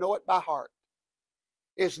church ought to know it by heart,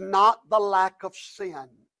 is not the lack of sin.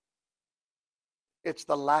 It's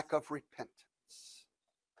the lack of repentance.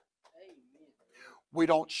 We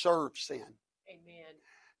don't serve sin. Amen.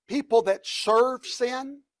 People that serve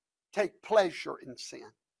sin take pleasure in sin.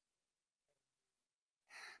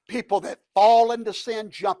 People that fall into sin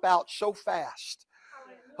jump out so fast.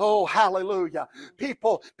 Oh, hallelujah.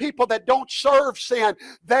 People that don't serve sin,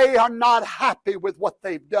 they are not happy with what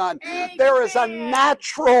they've done. Amen. There is a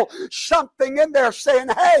natural something in there saying,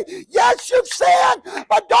 hey, yes, you've sinned,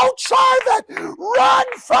 but don't serve it. Run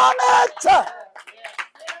from it.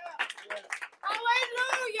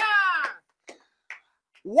 Hallelujah.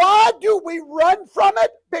 Why do we run from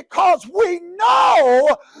it? Because we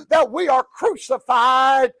know that we are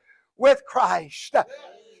crucified with Christ.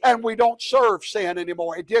 And we don't serve sin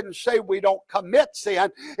anymore. It didn't say we don't commit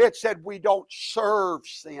sin. It said we don't serve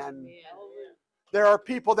sin. There are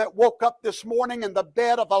people that woke up this morning in the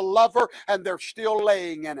bed of a lover and they're still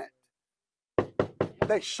laying in it.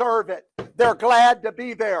 They serve it. They're glad to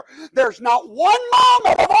be there. There's not one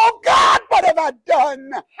moment of, oh God, what have I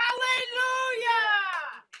done? Hallelujah!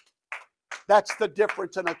 That's the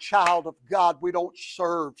difference in a child of God. We don't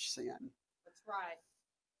serve sin. That's right.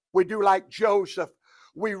 We do like Joseph.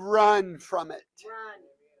 We run from it. Run.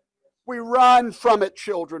 We run from it,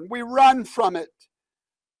 children. We run from it.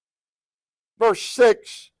 Verse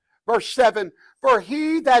 6, verse 7, for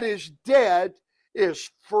he that is dead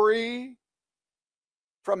is free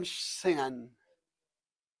from sin.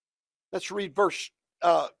 Let's read verse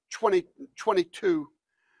 22.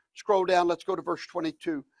 Scroll down, let's go to verse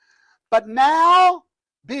 22. But now,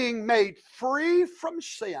 being made free from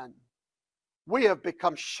sin, we have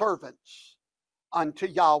become servants unto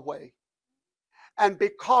Yahweh. And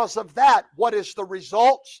because of that, what is the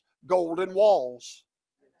results? Golden walls.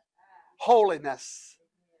 Holiness.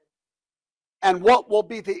 And what will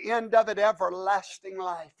be the end of it? Everlasting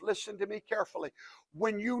life. Listen to me carefully.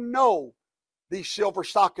 When you know these silver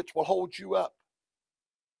sockets will hold you up.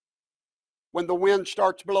 When the wind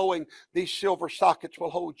starts blowing, these silver sockets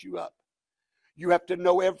will hold you up. You have to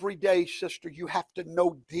know every day, sister, you have to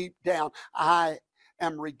know deep down, I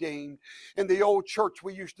am redeemed. In the old church,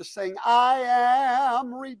 we used to sing, I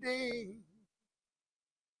am redeemed.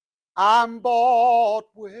 I'm bought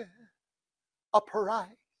with a price.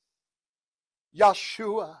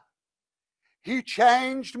 Yeshua, He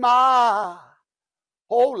changed my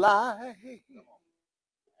whole life.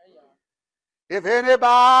 If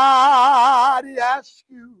anybody asks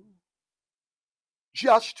you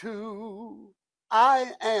just who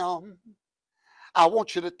I am, I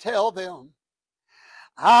want you to tell them,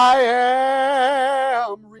 I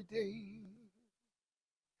am redeemed.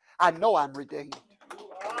 I know I'm redeemed.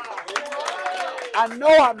 I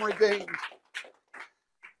know I'm redeemed.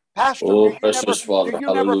 Pastor, Oh, do you precious Father, never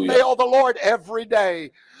hallelujah. fail the Lord every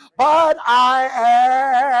day? But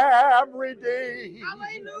I am redeemed.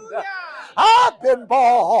 Hallelujah! I've been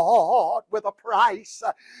bought with a price,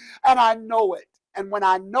 and I know it. And when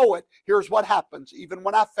I know it, here's what happens. Even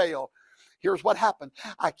when I fail, here's what happens.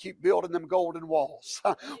 I keep building them golden walls.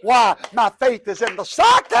 Why? My faith is in the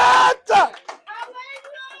socket. Hallelujah!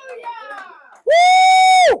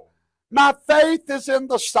 Woo! My faith is in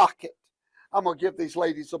the socket. I'm going to give these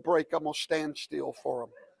ladies a break. I'm going to stand still for them.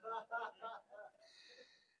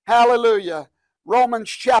 Hallelujah. Romans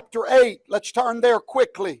chapter 8. Let's turn there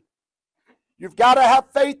quickly. You've got to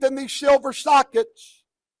have faith in these silver sockets.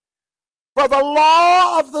 For the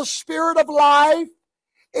law of the Spirit of life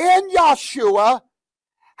in Yeshua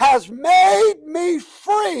has made me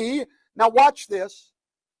free. Now watch this.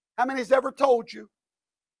 How many's ever told you?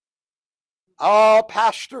 Oh,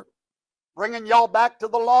 Pastor, bringing y'all back to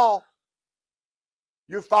the law.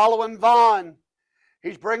 You following Vaughn.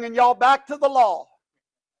 He's bringing y'all back to the law.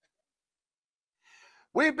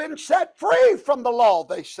 We've been set free from the law,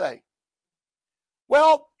 they say.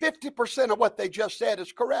 Well, 50% of what they just said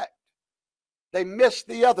is correct. They missed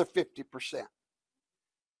the other 50%.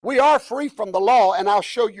 We are free from the law, and I'll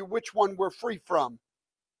show you which one we're free from.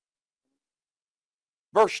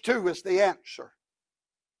 Verse 2 is the answer.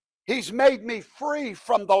 He's made me free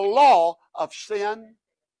from the law of sin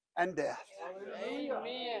and death.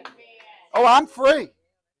 Amen. Oh, I'm free.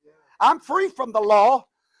 I'm free from the law.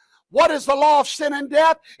 What is the law of sin and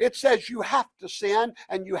death? It says you have to sin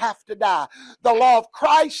and you have to die. The law of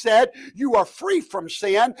Christ said you are free from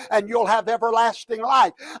sin and you'll have everlasting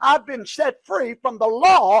life. I've been set free from the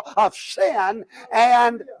law of sin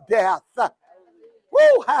and death.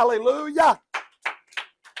 Woo, hallelujah.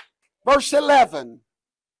 Verse 11.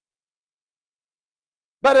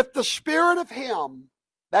 But if the Spirit of Him,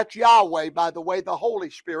 that's Yahweh, by the way, the Holy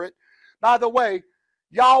Spirit. By the way,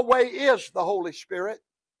 Yahweh is the Holy Spirit.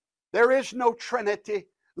 There is no Trinity.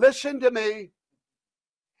 Listen to me.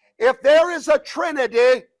 If there is a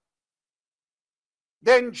Trinity,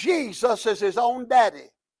 then Jesus is His own daddy.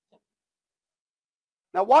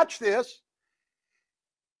 Now watch this.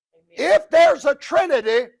 If there's a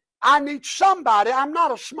Trinity, I need somebody. I'm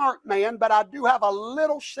not a smart man, but I do have a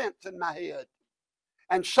little sense in my head.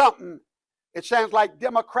 And something, it sounds like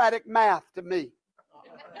democratic math to me.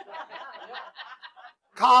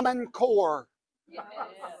 Common Core.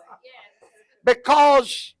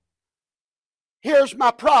 Because here's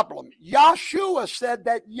my problem. Yeshua said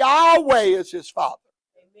that Yahweh is His Father.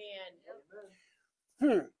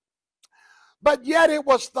 Amen. But yet it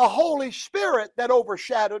was the Holy Spirit that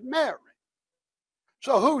overshadowed Mary.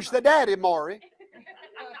 So who's the daddy, Maury?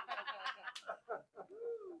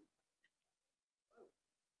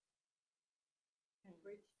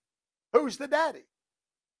 Who's the daddy?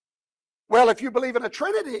 Well, if you believe in a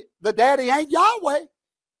Trinity, the daddy ain't Yahweh.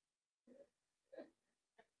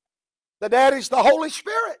 The Daddy's the Holy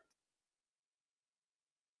Spirit.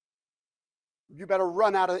 You better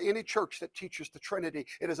run out of any church that teaches the Trinity.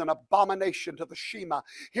 It is an abomination to the Shema.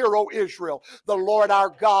 Hear, O Israel, the Lord our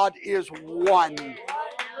God is one.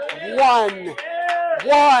 One.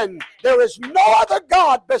 One. There is no other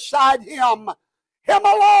God beside Him. Him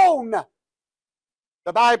alone.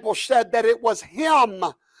 The Bible said that it was Him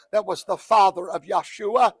that was the Father of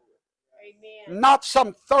Yeshua. Amen. Not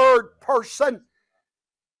some third person.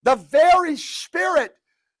 The very Spirit.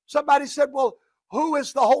 Somebody said, well, who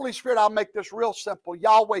is the Holy Spirit? I'll make this real simple.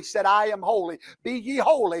 Yahweh said, I am holy. Be ye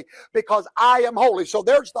holy because I am holy. So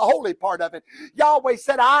there's the holy part of it. Yahweh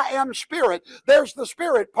said, I am Spirit. There's the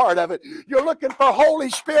Spirit part of it. You're looking for Holy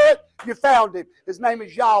Spirit? You found Him. His name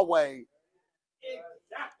is Yahweh.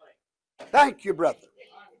 Thank you, brother.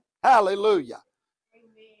 Hallelujah.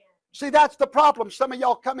 See, that's the problem. Some of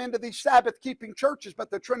y'all come into these Sabbath-keeping churches, but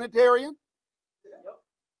they're Trinitarian.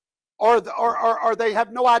 Or they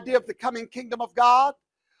have no idea of the coming kingdom of God.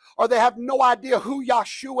 Or they have no idea who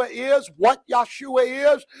Yeshua is, what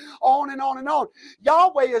Yeshua is, on and on and on.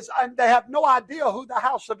 Yahweh is, and they have no idea who the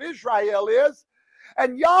house of Israel is.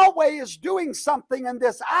 And Yahweh is doing something in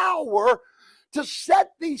this hour to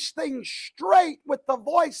set these things straight with the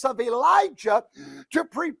voice of Elijah to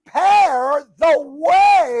prepare the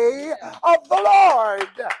way of the Lord.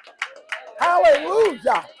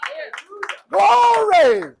 Hallelujah.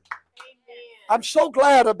 Glory. I'm so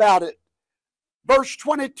glad about it. Verse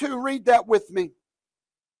 22, read that with me.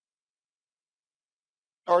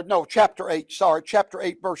 Or no, chapter 8, sorry. Chapter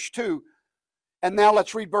 8, verse 2. And now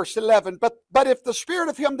let's read verse 11. But if the Spirit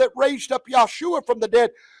of Him that raised up Yeshua from the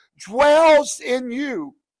dead dwells in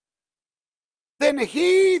you, then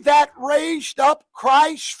He that raised up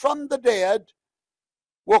Christ from the dead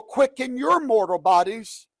will quicken your mortal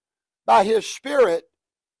bodies by His Spirit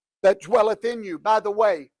that dwelleth in you. By the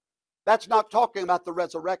way, that's not talking about the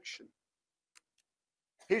resurrection.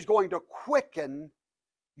 He's going to quicken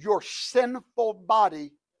your sinful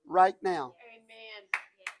body right now. Amen.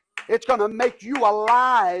 It's going to make you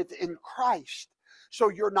alive in Christ so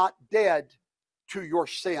you're not dead to your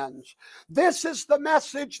sins. This is the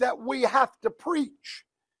message that we have to preach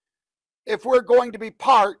if we're going to be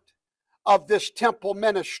part of this temple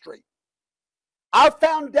ministry. Our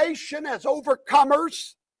foundation as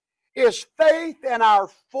overcomers is faith in our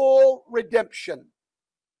full redemption.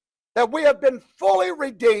 That we have been fully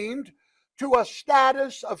redeemed to a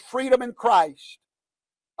status of freedom in Christ.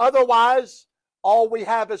 Otherwise, all we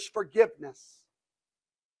have is forgiveness.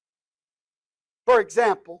 For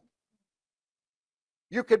example,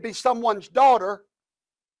 you could be someone's daughter.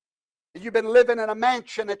 You've been living in a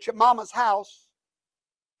mansion at your mama's house,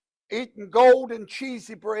 eating gold and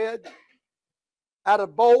cheesy bread out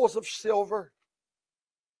of bowls of silver.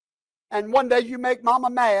 And one day you make mama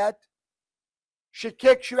mad. She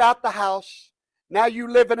kicks you out the house. Now you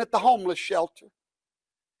living at the homeless shelter.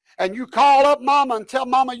 And you call up mama and tell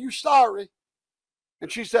mama you're sorry.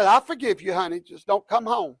 And she said, I forgive you, honey. Just don't come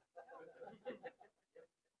home.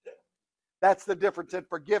 That's the difference in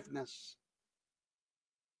forgiveness.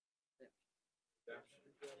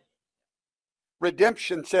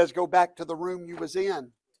 Redemption says go back to the room you was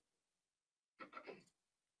in.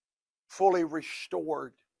 Fully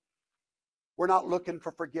restored. We're not looking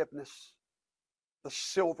for forgiveness. The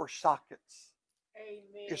silver sockets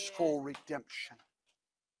is full redemption.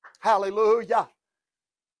 Hallelujah.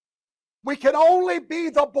 We can only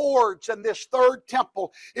be the boards in this third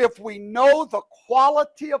temple if we know the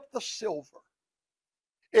quality of the silver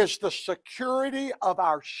is the security of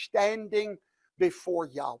our standing before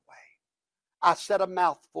Yahweh. I said a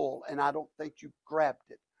mouthful and I don't think you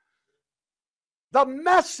grabbed it. The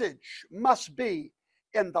message must be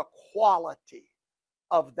in the quality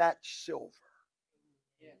of that silver.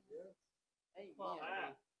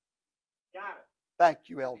 Thank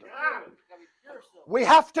you, Elder. We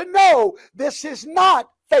have to know this is not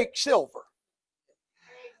fake silver.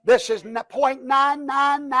 This is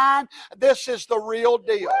 0.999. This is the real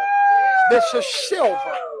deal. This is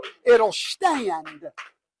silver. It'll stand.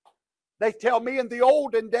 They tell me in the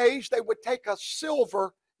olden days they would take a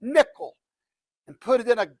silver nickel and put it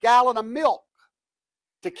in a gallon of milk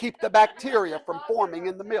to keep the bacteria from forming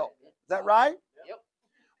in the milk. Is that right? Yep.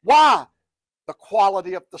 Why? The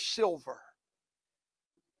quality of the silver.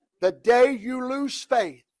 The day you lose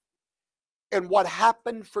faith in what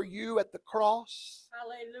happened for you at the cross,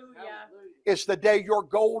 hallelujah, is the day your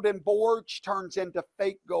golden boards turns into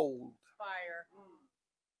fake gold. Fire.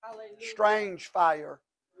 Hallelujah. Strange fire.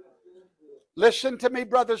 Listen to me,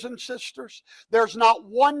 brothers and sisters. There's not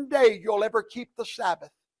one day you'll ever keep the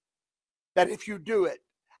Sabbath that if you do it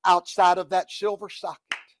outside of that silver socket,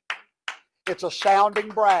 It's a sounding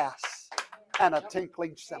brass and a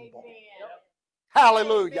tinkling cymbal.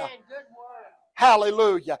 Hallelujah.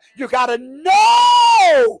 Hallelujah. You got to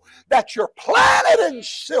know that you're planted in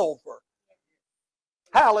silver.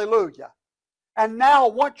 Hallelujah. And now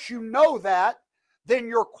once you know that, then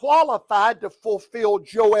you're qualified to fulfill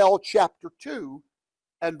Joel chapter 2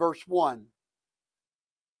 and verse 1.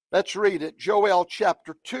 Let's read it. Joel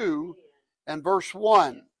chapter 2 and verse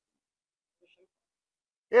 1.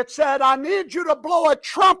 It said, I need you to blow a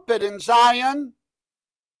trumpet in Zion.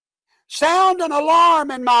 Sound an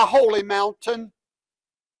alarm in my holy mountain.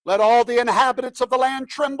 Let all the inhabitants of the land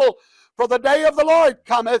tremble, for the day of the Lord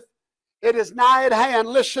cometh. It is nigh at hand.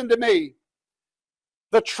 Listen to me.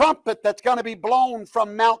 The trumpet that's going to be blown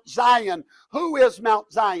from Mount Zion. Who is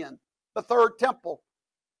Mount Zion? The third temple.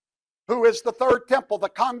 Who is the third temple? The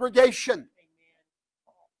congregation.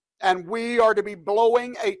 And we are to be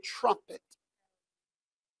blowing a trumpet.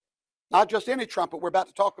 Not just any trumpet. We're about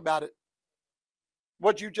to talk about it.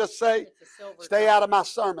 What'd you just say? Stay out of my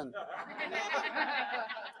sermon.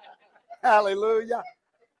 Hallelujah.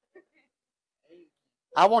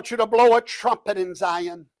 I want you to blow a trumpet in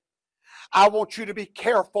Zion. I want you to be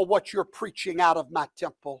careful what you're preaching out of my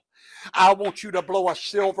temple. I want you to blow a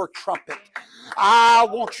silver trumpet. I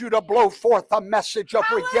want you to blow forth a message of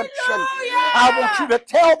redemption. I want you to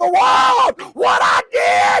tell the world what I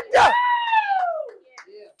did.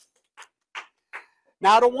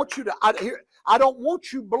 Now I don't want you to. I don't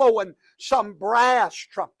want you blowing some brass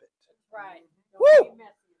trumpet. Right. Woo!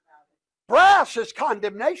 Brass is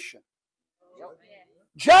condemnation,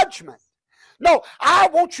 judgment. No, I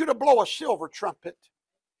want you to blow a silver trumpet.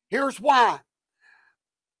 Here's why.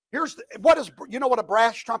 You know what a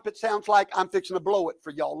brass trumpet sounds like? I'm fixing to blow it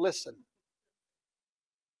for y'all. Listen.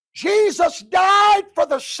 Jesus died for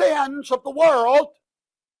the sins of the world.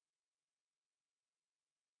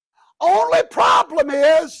 Only problem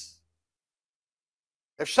is,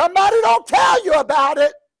 if somebody don't tell you about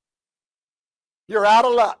it, you're out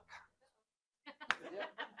of luck.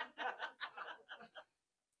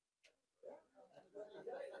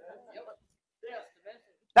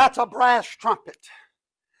 That's a brass trumpet.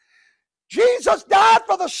 Jesus died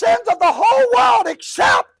for the sins of the whole world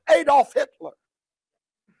except Adolf Hitler.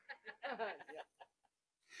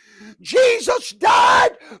 Jesus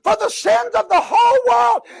died for the sins of the whole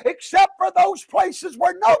world except for those places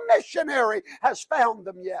where no missionary has found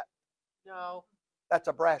them yet. No. That's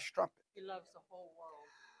a brass trumpet. He loves the whole world.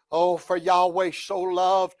 Oh, for Yahweh so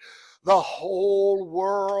loved the whole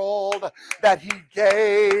world that He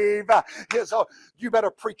gave His own. You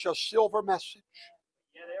better preach a silver message.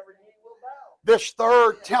 This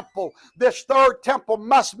third temple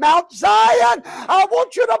must, Mount Zion, I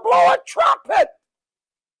want you to blow a trumpet.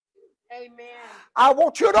 Amen. I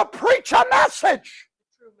want you to preach a message.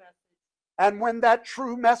 True message. And when that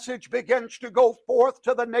true message begins to go forth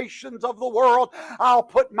to the nations of the world, I'll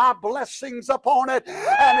put my blessings upon it.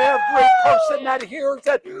 And every person that hears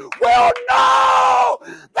it will know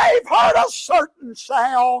they've heard a certain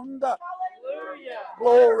sound. Hallelujah.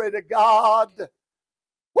 Glory to God.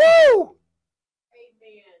 Woo!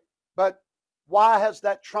 Amen. But why has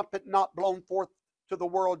that trumpet not blown forth to the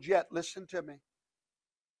world yet? Listen to me.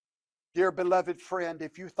 Dear beloved friend,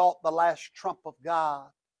 if you thought the last trump of God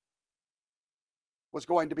was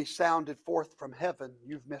going to be sounded forth from heaven,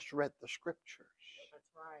 you've misread the Scriptures. That's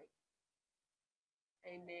right.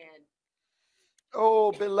 Amen.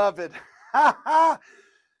 Oh, beloved,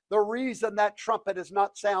 the reason that trumpet is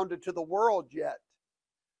not sounded to the world yet,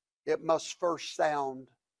 it must first sound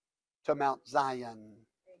to Mount Zion.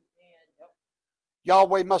 Amen.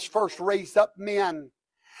 Yahweh must first raise up men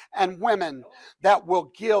and women that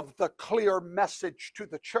will give the clear message to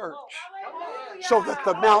the church so that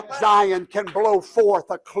the Mount Zion can blow forth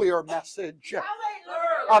a clear message.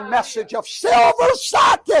 A message of silver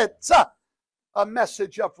sockets. A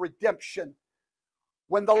message of redemption.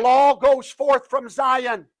 When the law goes forth from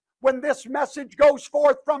Zion, when this message goes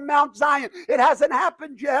forth from Mount Zion, it hasn't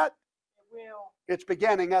happened yet. It's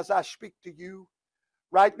beginning as I speak to you.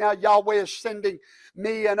 Right now, Yahweh is sending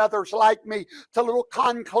me and others like me to little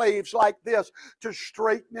conclaves like this to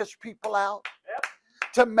straighten His people out.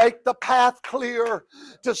 To make the path clear,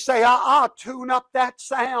 to say, tune up that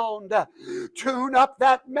sound, tune up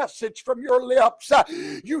that message from your lips.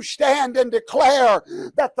 You stand and declare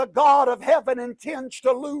that the God of heaven intends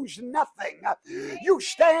to lose nothing. You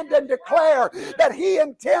stand and declare that He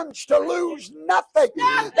intends to lose nothing,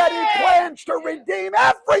 that He plans to redeem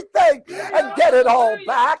everything and get it all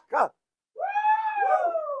back.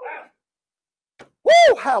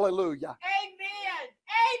 Woo! Hallelujah. Amen.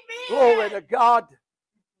 Amen. Glory to God.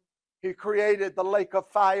 He created the lake of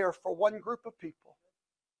fire for one group of people.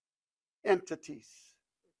 Entities.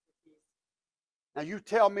 Now you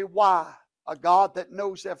tell me why a God that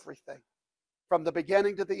knows everything from the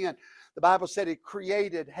beginning to the end. The Bible said He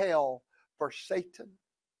created hell for Satan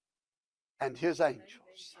and his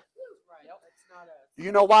angels. Do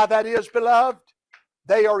you know why that is, beloved?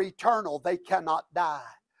 They are eternal. They cannot die.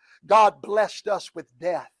 God blessed us with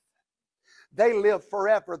death. They live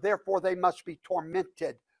forever. Therefore, they must be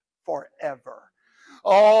tormented forever.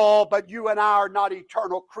 Oh, but you and I are not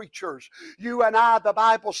eternal creatures. You and I, the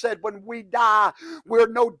Bible said, when we die, we're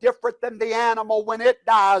no different than the animal. When it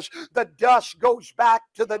dies, the dust goes back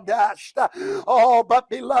to the dust. Oh, but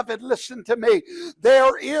beloved, listen to me.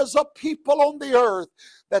 There is a people on the earth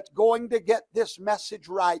that's going to get this message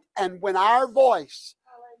right. And when our voice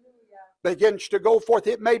begins to go forth,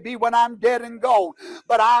 it may be when I'm dead and gone,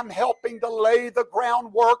 but I'm helping to lay the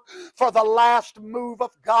groundwork for the last move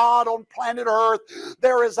of God on planet Earth.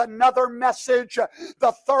 There is another message.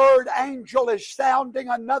 The third angel is sounding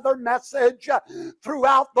another message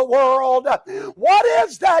throughout the world. What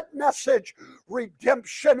is that message?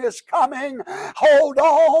 Redemption is coming. Hold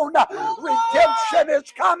on. Redemption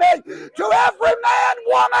is coming to every man,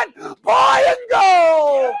 woman, boy, and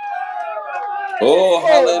girl. Oh,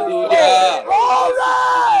 hallelujah. All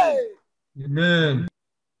right. Amen.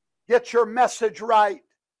 Get your message right.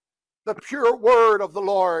 The pure word of the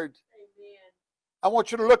Lord. I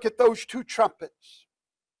want you to look at those two trumpets.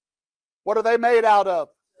 What are they made out of?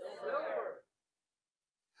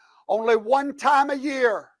 Only one time a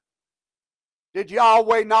year did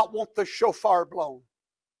Yahweh not want the shofar blown.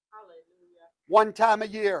 One time a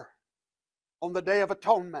year on the Day of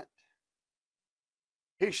Atonement.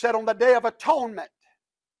 He said, on the Day of Atonement,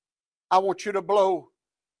 I want you to blow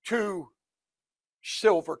 2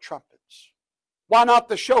 silver trumpets. Why not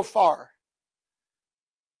the shofar?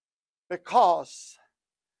 Because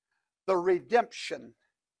the redemption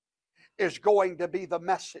is going to be the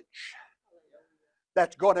message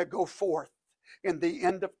that's going to go forth. In the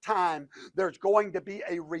end of time, there's going to be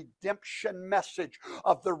a redemption message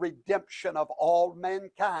of the redemption of all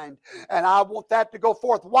mankind. And I want that to go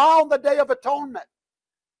forth. Why on the Day of Atonement?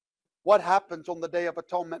 What happens on the Day of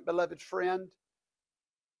Atonement, beloved friend?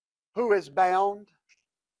 Who is bound?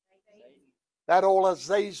 That old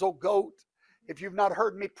Azazel goat. If you've not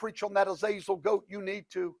heard me preach on that Azazel goat, you need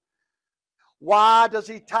to. Why does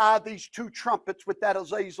he tie these 2 trumpets with that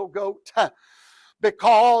Azazel goat?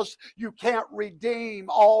 Because you can't redeem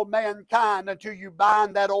all mankind until you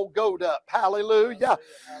bind that old goat up. Hallelujah.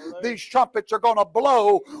 These trumpets are going to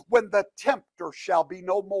blow when the tempter shall be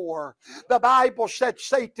no more. The Bible said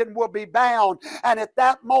Satan will be bound, and at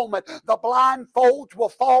that moment the blindfolds will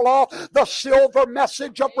fall off. The silver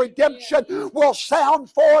message of redemption will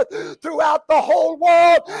sound forth throughout the whole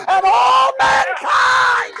world, and all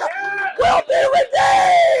mankind will be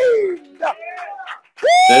redeemed.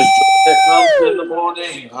 There's joy that comes in the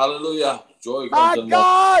morning. Hallelujah. Joy comes My in the morning.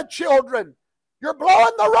 God, children, you're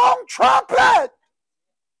blowing the wrong trumpet. Amen.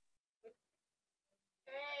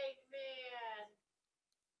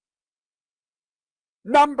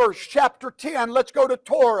 Numbers chapter 10. Let's go to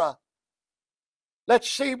Torah. Let's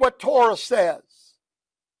see what Torah says.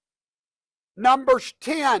 Numbers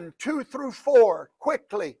 10, 2 through 4.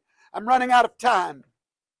 Quickly. I'm running out of time.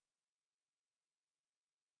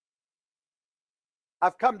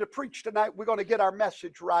 I've come to preach tonight. We're going to get our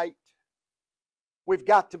message right. We've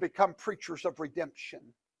got to become preachers of redemption.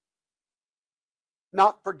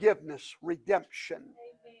 Not forgiveness, redemption.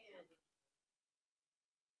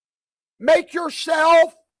 Make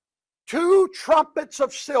yourself 2 trumpets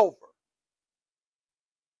of silver.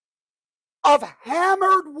 Of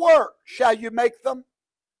hammered work shall you make them,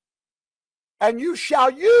 and you shall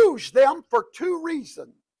use them for 2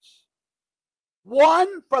 reasons.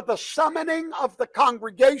 1, for the summoning of the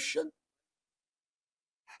congregation,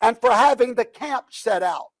 and for having the camp set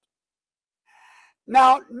out.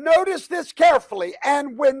 Now, notice this carefully.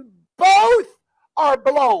 And when both are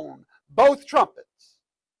blown, both trumpets,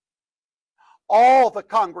 all the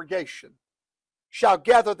congregation shall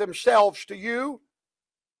gather themselves to you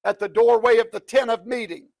at the doorway of the tent of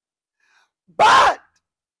meeting. But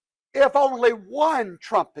if only 1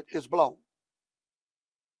 trumpet is blown,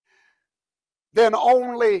 then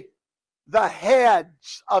only the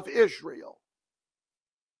heads of Israel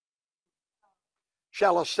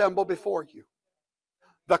shall assemble before you.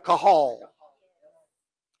 The kahal.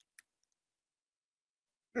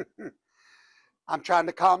 I'm trying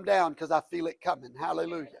to calm down because I feel it coming.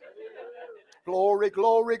 Hallelujah. Glory,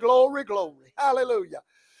 glory, glory, glory. Hallelujah.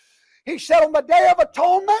 He said on the Day of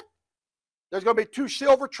Atonement, there's going to be 2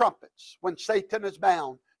 silver trumpets when Satan is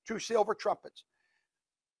bound. 2 silver trumpets.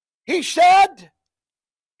 He said,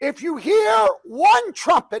 if you hear one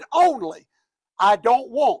trumpet only, I don't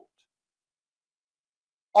want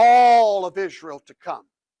all of Israel to come.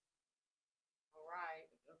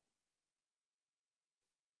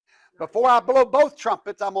 Before I blow both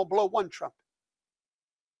trumpets, I'm going to blow one trumpet.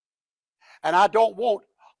 And I don't want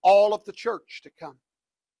all of the church to come.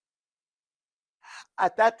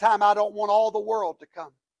 At that time, I don't want all the world to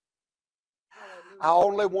come. I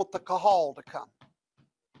only want the kahal to come.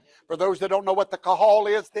 For those that don't know what the kahal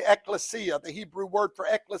is, the ecclesia, the Hebrew word for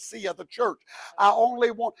ecclesia, the church. I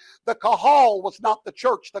only want, the kahal was not the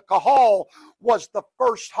church. The kahal was the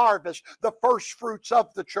first harvest, the first fruits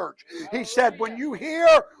of the church. He said, when you hear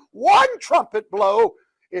one trumpet blow,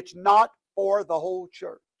 it's not for the whole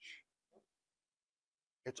church.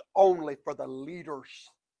 It's only for the leaders.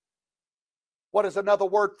 What is another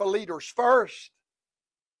word for leaders? First,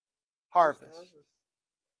 harvest.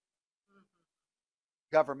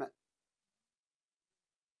 Government.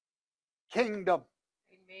 Kingdom.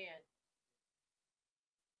 Amen.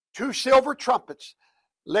 2 silver trumpets.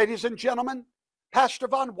 Ladies and gentlemen, Pastor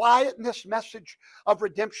Vaughn, why isn't this message of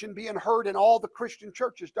redemption being heard in all the Christian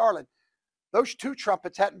churches? Darling, those 2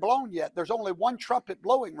 trumpets hadn't blown yet. There's only one trumpet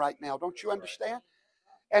blowing right now. Don't you understand?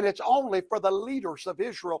 And it's only for the leaders of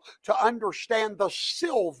Israel to understand the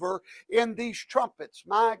silver in these trumpets.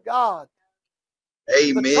 My God.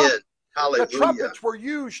 Amen. Hallelujah. The trumpets were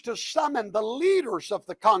used to summon the leaders of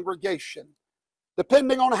the congregation,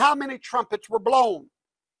 depending on how many trumpets were blown.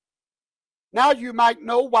 Now you might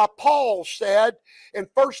know why Paul said in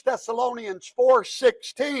 1 Thessalonians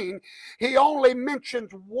 4:16, he only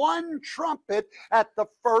mentioned one trumpet at the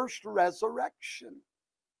first resurrection.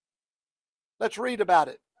 Let's read about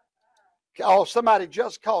it. Oh, somebody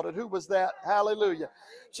just caught it. Who was that? Hallelujah.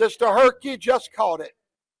 Sister Herky just caught it.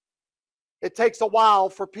 It takes a while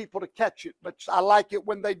for people to catch it, but I like it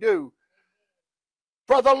when they do.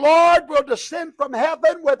 For the Lord will descend from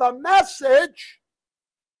heaven with a message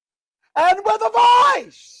and with a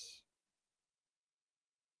voice.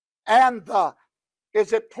 And the,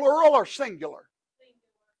 is it plural or singular?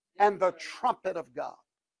 And the trumpet of God.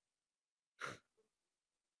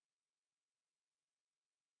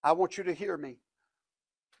 I want you to hear me.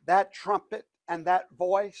 That trumpet and that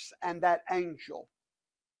voice and that angel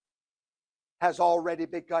has already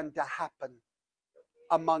begun to happen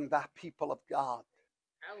among the people of God.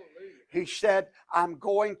 Hallelujah. He said, I'm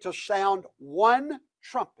going to sound one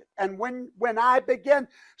trumpet. And when I begin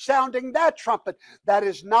sounding that trumpet, that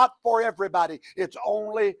is not for everybody. It's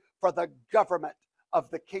only for the government of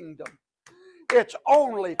the kingdom. It's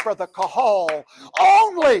only for the kahal.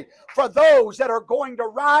 Only for those that are going to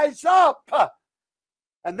rise up.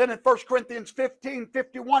 And then in 1 Corinthians 15,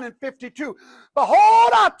 51 and 52,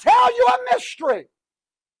 behold, I tell you a mystery.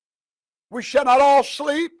 We shall not all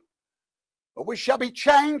sleep, but we shall be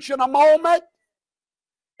changed in a moment,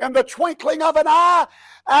 in the twinkling of an eye,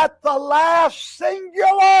 at the last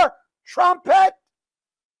singular trumpet.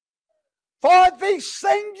 For the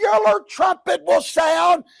singular trumpet will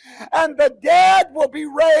sound, and the dead will be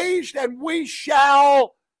raised, and we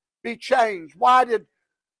shall be changed. Why did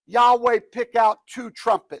Yahweh pick out 2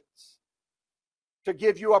 trumpets? To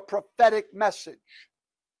give you a prophetic message.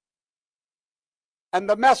 And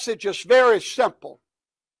the message is very simple.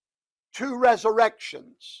 2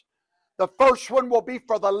 resurrections. The first one will be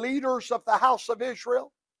for the leaders of the house of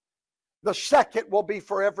Israel. The second will be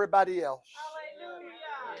for everybody else. Hallelujah.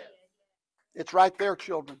 It's right there,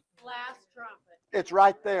 children. Last trumpet. It's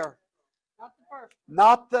right there. Not the first.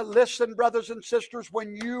 Not the, listen, brothers and sisters,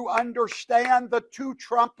 when you understand the 2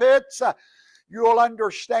 trumpets, you'll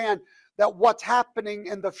understand that what's happening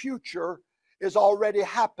in the future is already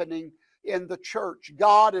happening in the church.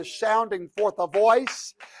 God is sounding forth a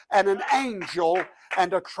voice and an angel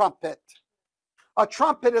and a trumpet. A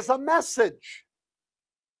trumpet is a message.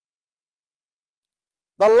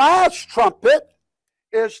 The last trumpet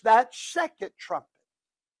is that second trumpet.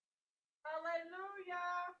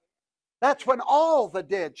 Hallelujah. That's when all the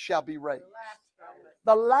dead shall be raised.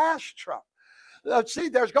 The last trump. See,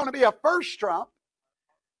 there's going to be a first trump.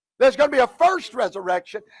 There's going to be a first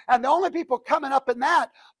resurrection. And the only people coming up in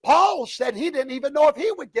that, Paul said he didn't even know if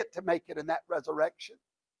he would get to make it in that resurrection.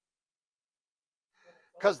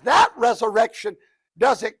 Because that resurrection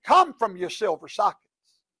doesn't come from your silver sockets.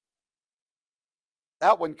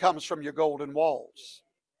 That one comes from your golden walls.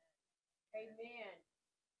 Amen.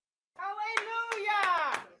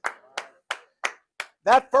 Hallelujah.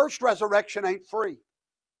 That first resurrection ain't free.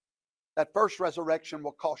 That first resurrection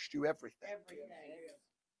will cost you everything. Everything.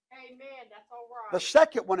 Amen. That's all right. The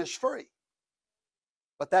second one is free.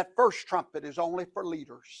 But that first trumpet is only for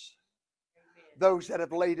leaders. Those that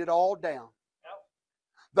have laid it all down.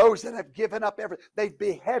 Those that have given up everything. They've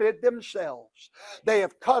beheaded themselves. They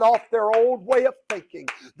have cut off their old way of thinking.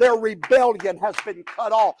 Their rebellion has been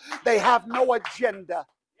cut off. They have no agenda.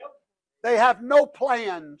 They have no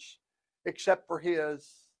plans except for His.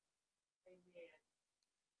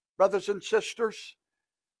 Brothers and sisters,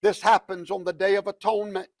 this happens on the Day of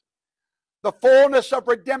Atonement. The fullness of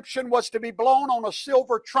redemption was to be blown on a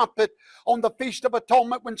silver trumpet on the Feast of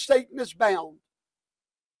Atonement when Satan is bound.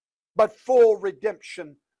 But full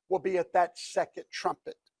redemption will be at that second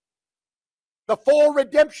trumpet. The full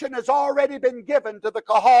redemption has already been given to the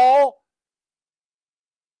Kahal.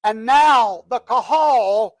 And now the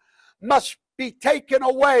Kahal must be taken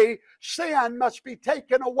away. Sin must be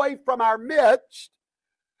taken away from our midst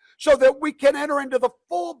so that we can enter into the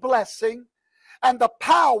full blessing and the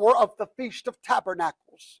power of the Feast of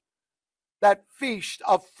Tabernacles, that feast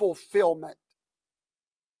of fulfillment.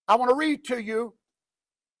 I want to read to you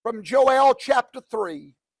from Joel chapter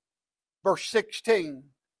 3, verse 16.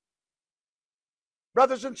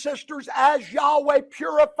 Brothers and sisters, as Yahweh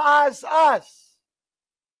purifies us,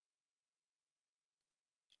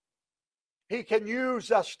 He can use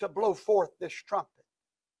us to blow forth this trumpet.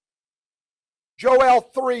 Joel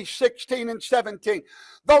 3, 16 and 17.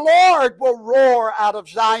 The Lord will roar out of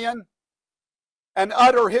Zion and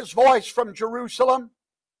utter His voice from Jerusalem.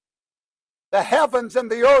 The heavens and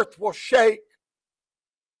the earth will shake,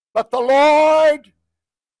 but the Lord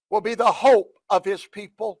will be the hope of His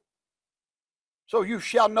people. So you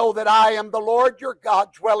shall know that I am the Lord your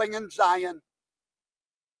God, dwelling in Zion,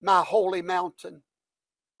 my holy mountain.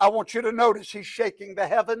 I want you to notice He's shaking the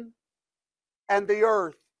heaven and the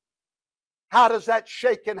earth. How does that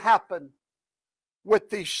shaking happen? With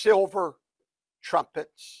these silver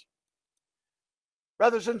trumpets.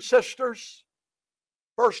 Brothers and sisters,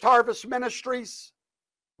 First Harvest Ministries,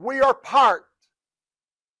 we are part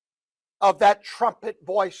of that trumpet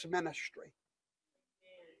voice ministry.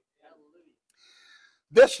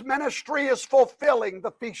 This ministry is fulfilling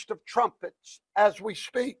the Feast of Trumpets as we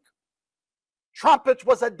speak. Trumpets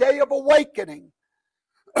was a day of awakening.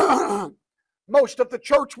 Most of the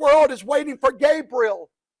church world is waiting for Gabriel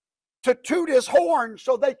to toot his horn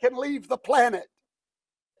so they can leave the planet.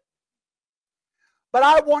 But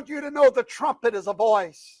I want you to know the trumpet is a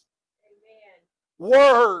voice. Amen.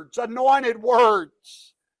 Words, anointed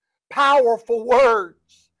words, powerful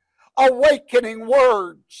words, awakening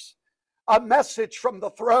words, a message from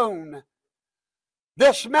the throne.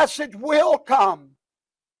 This message will come,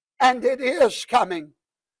 and it is coming,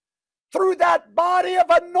 through that body of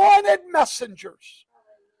anointed messengers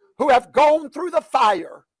who have gone through the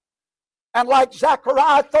fire. And like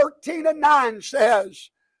Zechariah 13 and 9 says,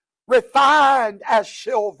 refined as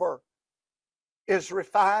silver is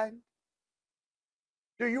refined.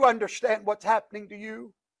 Do you understand what's happening to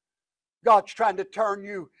you? God's trying to turn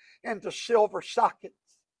you into silver sockets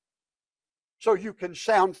so you can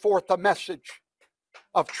sound forth a message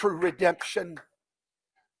of true redemption.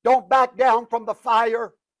 Don't back down from the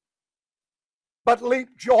fire, but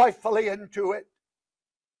leap joyfully into it.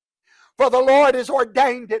 For the Lord has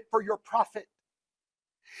ordained it for your profit.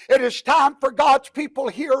 It is time for God's people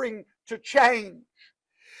hearing to change.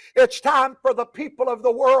 It's time for the people of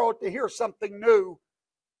the world to hear something new.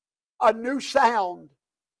 A new sound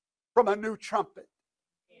from a new trumpet.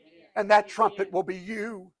 And that trumpet will be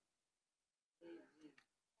you.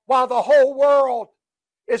 While the whole world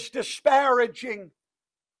is disparaging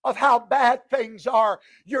of how bad things are,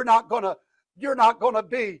 you're not going to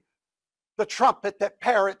be the trumpet that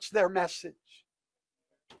parrots their message.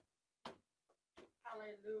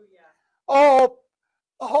 Hallelujah. Oh,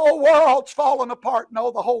 the whole world's falling apart.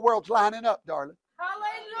 No, the whole world's lining up, darling.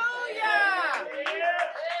 Hallelujah.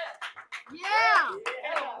 Yeah.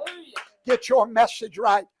 Get your message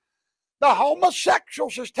right. The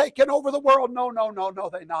homosexuals is taking over the world. No,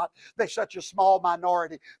 they're not. They're such a small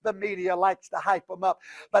minority. The media likes to hype them up.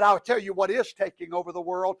 But I'll tell you what is taking over the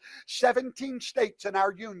world. 17 states in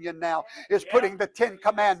our union now is putting the 10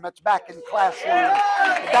 Commandments back in classrooms.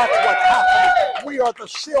 That's what's happening. We are the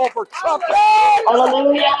silver trumpet.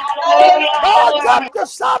 Hallelujah. God's up to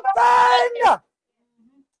something.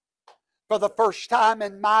 For the first time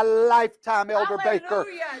in my lifetime, Elder Baker,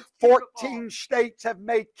 14 states have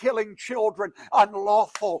made killing children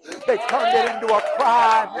unlawful. They've turned it into a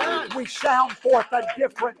crime. We sound forth a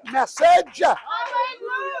different message. Hallelujah.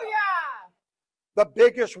 The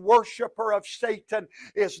biggest worshiper of Satan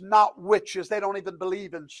is not witches. They don't even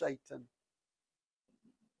believe in Satan.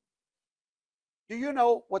 Do you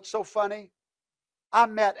know what's so funny? I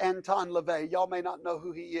met Anton LaVey. Y'all may not know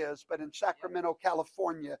who he is, but in Sacramento,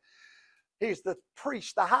 California, he's the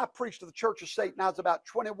priest, the high priest of the Church of Satan. Now he's about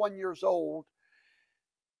 21 years old.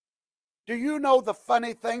 Do you know the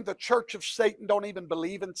funny thing? The Church of Satan don't even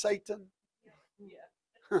believe in Satan.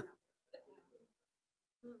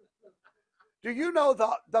 Do you know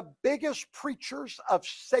the biggest preachers of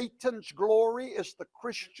Satan's glory is the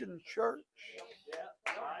Christian church?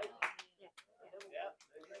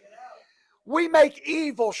 We make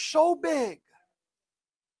evil so big.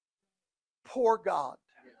 Poor God.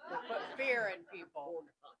 Put fear in people.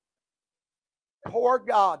 Poor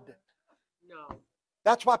God. No.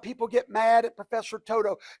 That's why people get mad at Professor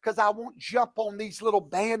Toto, because I won't jump on these little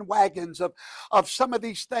bandwagons of some of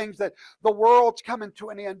these things that the world's coming to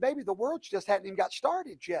an end. Baby, the world's just hadn't even got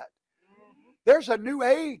started yet. There's a new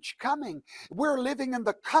age coming. We're living in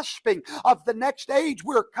the cusping of the next age.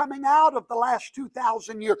 We're coming out of the last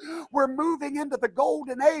 2,000 years. We're moving into the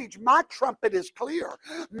golden age. My trumpet is clear.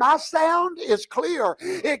 My sound is clear.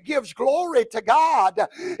 It gives glory to God.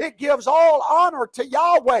 It gives all honor to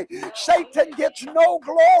Yahweh. Satan gets no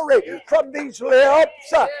glory from these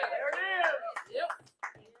lips.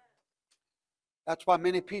 That's why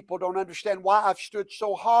many people don't understand why I've stood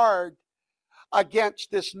so hard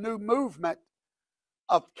against this new movement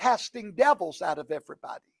of casting devils out of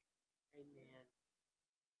everybody. Amen.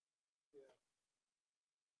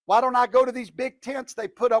 Why don't I go to these big tents they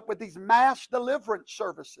put up with these mass deliverance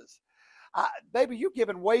services? Baby, you're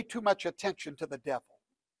giving way too much attention to the devil.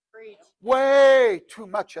 Preach. Way too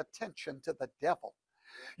much attention to the devil.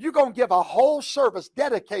 You're going to give a whole service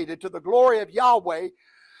dedicated to the glory of Yahweh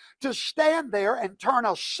to stand there and turn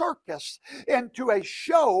a circus into a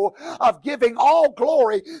show of giving all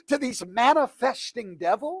glory to these manifesting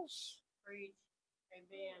devils? Preach.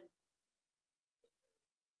 Amen.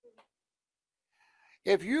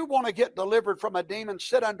 If you want to get delivered from a demon,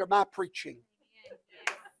 sit under my preaching.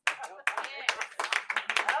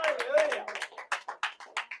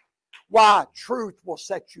 Why? Truth will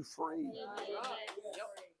set you free.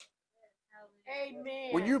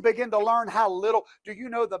 Amen. When you begin to learn how little, do you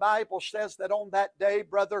know the Bible says that on that day,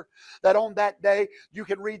 brother, that on that day, you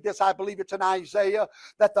can read this, I believe it's in Isaiah,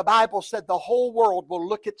 that the Bible said the whole world will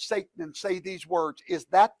look at Satan and say these words, is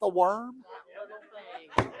that the worm?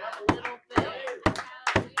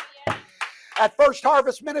 At First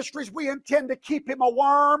Harvest Ministries, we intend to keep him a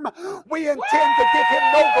worm. We intend to give him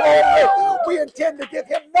no glory. We intend to give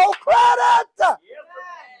him no credit.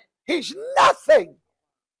 He's nothing.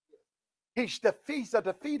 He's a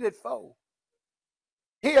defeated foe.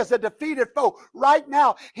 He is a defeated foe. Right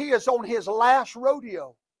now, he is on his last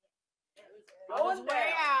rodeo.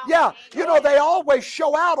 Yeah, you know, they always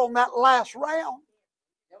show out on that last round.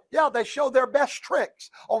 Yeah, they show their best tricks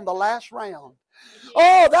on the last round.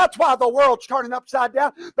 Oh, that's why the world's turning upside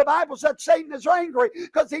down. The Bible said Satan is angry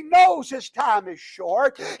because he knows his time is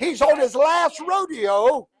short. He's on his last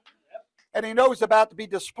rodeo, and he knows about to be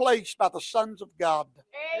displaced by the sons of God.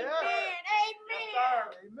 Amen.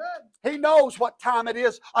 He knows what time it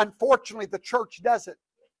is. Unfortunately, the church doesn't.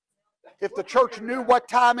 If the church knew what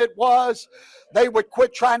time it was, they would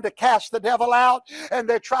quit trying to cast the devil out, and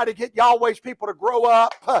they'd try to get Yahweh's people to grow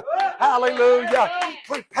up. Hallelujah.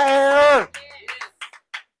 Prepare.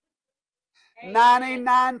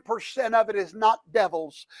 99% of it is not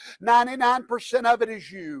devils. 99% of it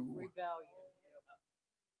is you.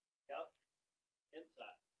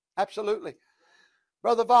 Absolutely.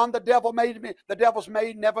 Brother Vaughn, the devil's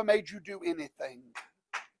never made you do anything.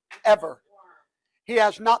 Ever. He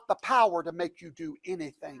has not the power to make you do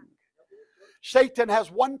anything. Satan has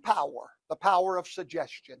one power, the power of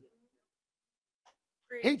suggestion.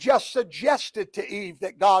 He just suggested to Eve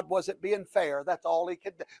that God wasn't being fair. That's all he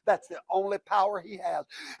could do. That's the only power he has.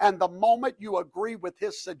 And the moment you agree with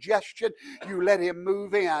his suggestion, you let him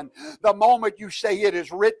move in. The moment you say it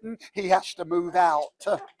is written, he has to move out.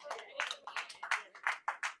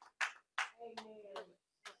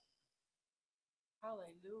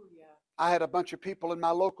 Hallelujah. I had a bunch of people in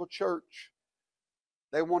my local church.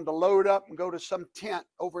 They wanted to load up and go to some tent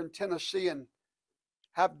over in Tennessee and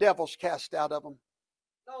have devils cast out of them.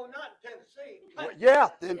 No, not in Tennessee. Yeah,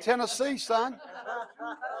 in Tennessee, son.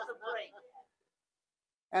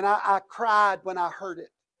 And I cried when I heard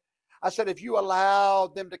it. I said, if you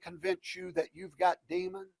allowed them to convince you that you've got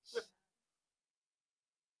demons,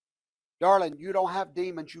 darling, you don't have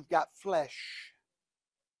demons, you've got flesh.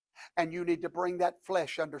 And you need to bring that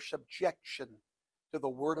flesh under subjection to the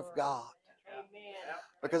Word of God. Amen.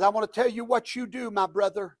 Because I want to tell you what you do, my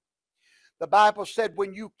brother. The Bible said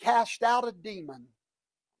when you cast out a demon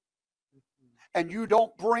and you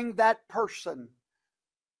don't bring that person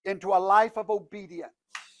into a life of obedience.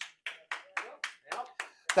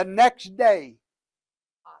 The next day,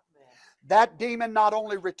 that demon not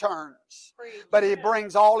only returns, but he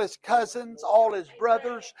brings all his cousins, all his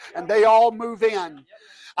brothers, and they all move in.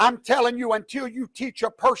 I'm telling you, until you teach a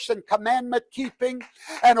person commandment keeping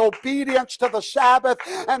and obedience to the Sabbath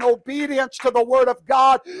and obedience to the Word of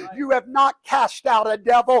God, you have not cast out a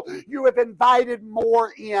devil. You have invited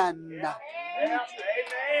more in.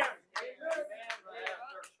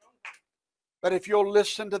 But if you'll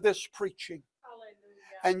listen to this preaching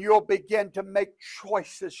and you'll begin to make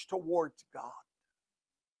choices towards God,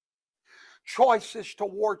 choices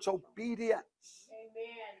towards obedience,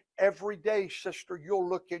 every day, sister, you'll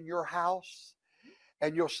look in your house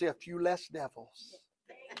and you'll see a few less devils.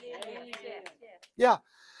 Yeah,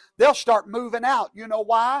 they'll start moving out. You know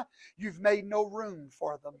why? You've made no room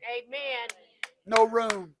for them. Amen. No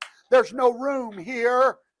room. There's no room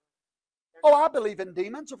here. Oh, I believe in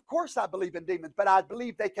demons. Of course I believe in demons. But I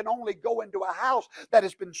believe they can only go into a house that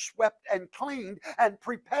has been swept and cleaned and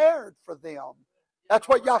prepared for them. That's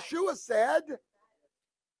what Yeshua said.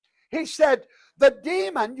 He said, the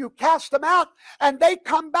demon, you cast them out, and they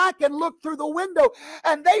come back and look through the window,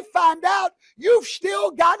 and they find out you've still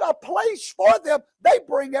got a place for them. They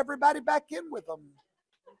bring everybody back in with them.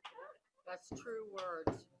 That's true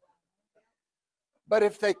words. But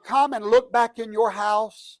if they come and look back in your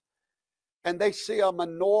house, and they see a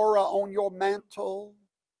menorah on your mantle,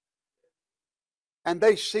 and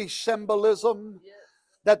they see symbolism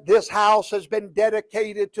that this house has been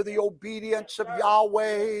dedicated to the obedience of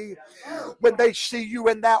Yahweh, when they see you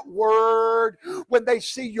in that word, when they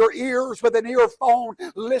see your ears with an earphone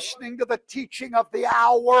listening to the teaching of the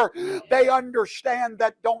hour, they understand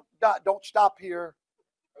that don't stop here.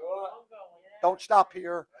 Don't stop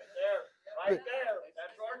here. Right there.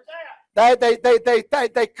 That's where it's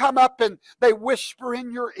at. They come up and they whisper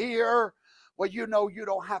in your ear. Well, you know you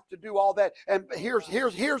don't have to do all that. And here's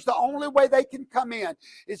the only way they can come in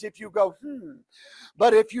is if you go,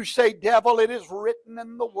 But if you say, devil, it is written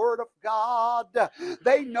in the Word of God,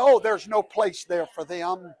 they know there's no place there for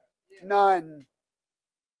them. None.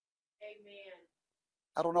 Amen.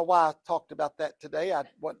 I don't know why I talked about that today. I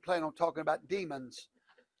wasn't planning on talking about demons.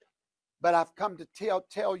 But I've come to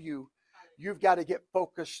tell you, you've got to get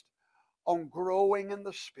focused on growing in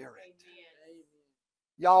the Spirit. Amen.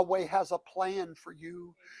 Yahweh has a plan for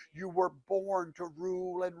you. You were born to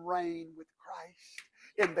rule and reign with Christ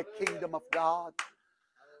in the kingdom of God.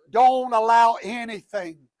 Don't allow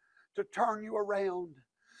anything to turn you around.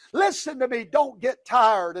 Listen to me. Don't get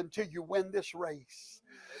tired until you win this race.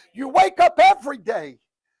 You wake up every day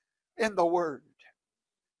in the Word.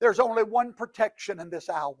 There's only one protection in this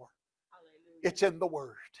hour. It's in the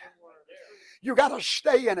Word. You got to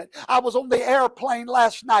stay in it. I was on the airplane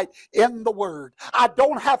last night in the Word. I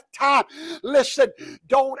don't have time. Listen,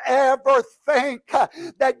 don't ever think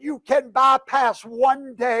that you can bypass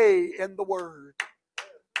one day in the Word.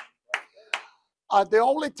 The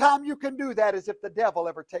only time you can do that is if the devil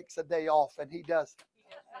ever takes a day off, and he doesn't.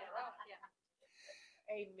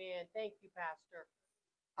 Amen. Thank you, Pastor.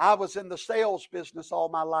 I was in the sales business all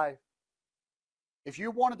my life. If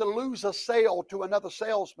you wanted to lose a sale to another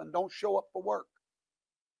salesman, don't show up for work.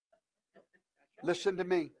 Listen to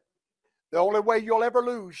me. The only way you'll ever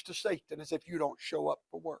lose to Satan is if you don't show up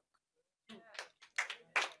for work.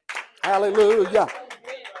 Hallelujah.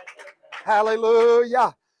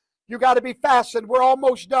 Hallelujah. You got to be fastened. We're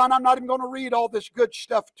almost done. I'm not even going to read all this good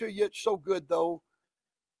stuff to you. It's so good, though.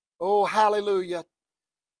 Oh, hallelujah.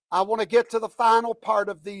 I want to get to the final part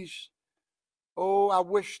of these. Oh, I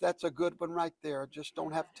wish that's a good one right there. I just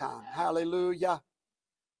don't have time. Hallelujah.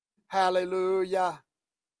 Hallelujah.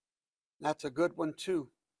 That's a good one too.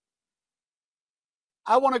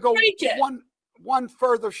 I want to go one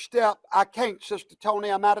further step. I can't, Sister Tony.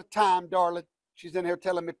 I'm out of time, darling. She's in here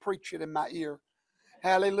telling me, preach it in my ear.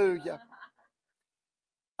 Hallelujah.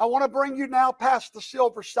 I want to bring you now past the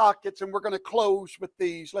silver sockets, and we're going to close with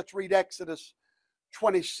these. Let's read Exodus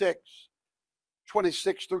 26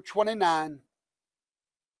 through 29.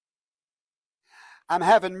 I'm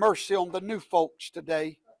having mercy on the new folks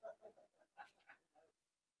today.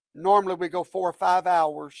 Normally we go 4 or 5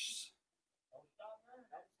 hours.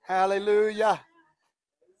 Hallelujah.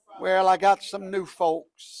 Well, I got some new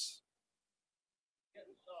folks.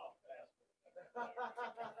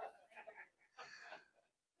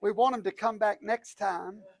 We want them to come back next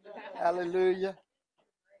time. Hallelujah.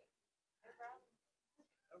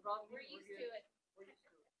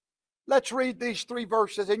 Let's read these 3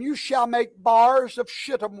 verses. And you shall make bars of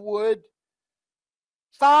shittim wood,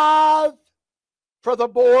 5 for the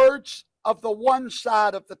boards of the one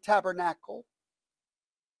side of the tabernacle,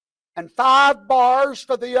 and 5 bars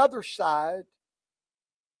for the other side,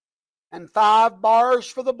 and 5 bars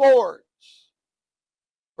for the boards,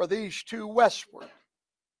 for these 2 westward.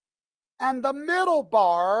 And the middle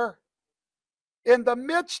bar in the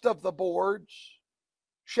midst of the boards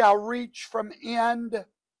shall reach from end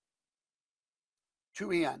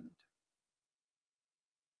to end.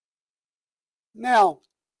 Now,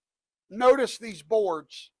 notice these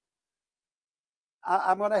boards.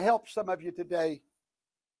 I'm going to help some of you today.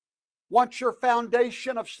 Once your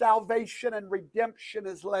foundation of salvation and redemption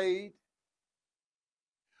is laid,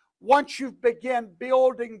 once you've begun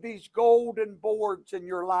building these golden boards in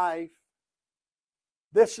your life,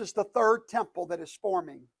 this is the 3rd temple that is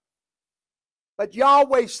forming. But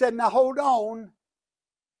Yahweh said, now hold on,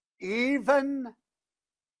 even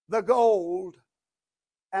the gold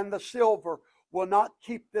and the silver will not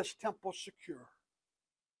keep this temple secure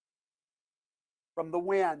from the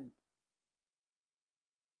wind.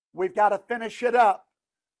 We've got to finish it up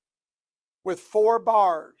with 4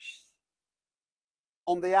 bars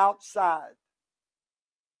on the outside.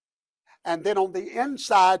 And then on the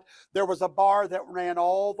inside, there was a bar that ran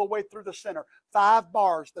all the way through the center. 5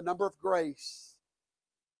 bars, the number of grace.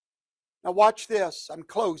 Now watch this. I'm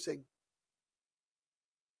closing.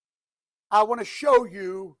 I want to show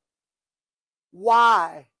you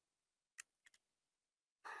why.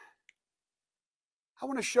 I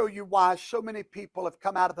want to show you why so many people have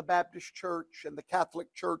come out of the Baptist church and the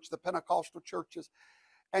Catholic church, the Pentecostal churches,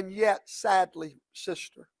 and yet, sadly,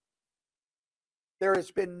 sister, there has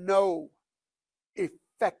been no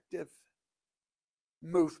effective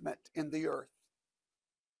movement in the earth.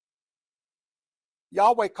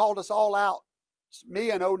 Yahweh called us all out.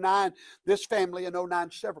 Me in 09, this family in 09,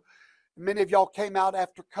 several. Many of y'all came out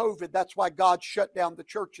after COVID. That's why God shut down the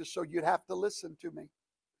churches, so you'd have to listen to me.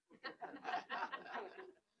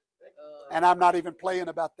 And I'm not even playing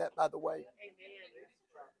about that, by the way.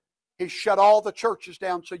 He shut all the churches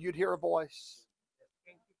down so you'd hear a voice.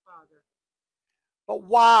 But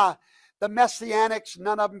why? The Messianics,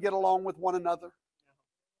 none of them get along with one another.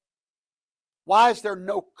 Why is there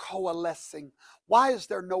no coalescing? Why is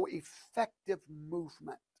there no effective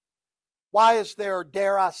movement? Why is there,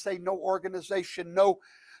 dare I say, no organization, no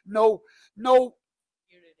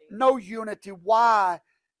unity? Why?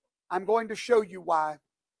 I'm going to show you why.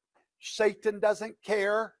 Satan doesn't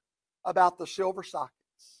care about the silver sockets.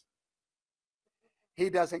 He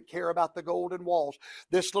doesn't care about the golden walls.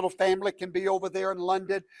 This little family can be over there in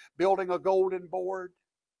London building a golden board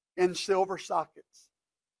in silver sockets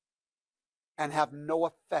and have no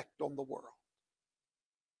effect on the world.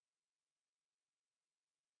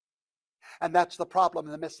 And that's the problem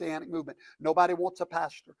in the Messianic movement. Nobody wants a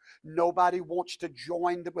pastor. Nobody wants to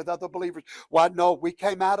join with other believers. Well, no, we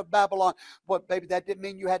came out of Babylon. But baby, that didn't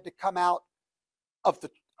mean you had to come out of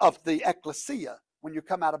the ecclesia when you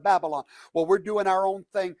come out of Babylon. Well, we're doing our own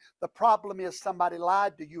thing. The problem is somebody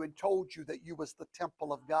lied to you and told you that you was the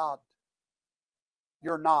temple of God.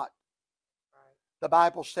 You're not. The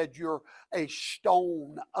Bible said you're a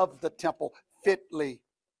stone of the temple, fitly.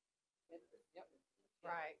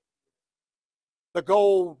 Right. The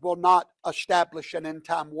gold will not establish an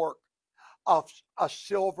end-time work. A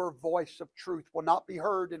silver voice of truth will not be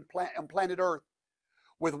heard on planet Earth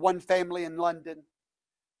with one family in London,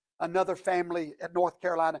 another family in North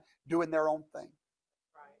Carolina doing their own thing.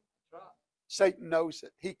 Right. Satan knows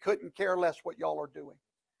it. He couldn't care less what y'all are doing.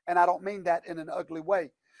 And I don't mean that in an ugly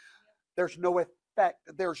way. There's no effect.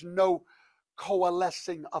 There's no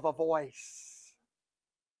coalescing of a voice.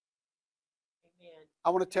 Amen. I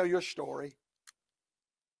want to tell you a story.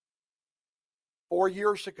 4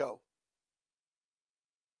 years ago,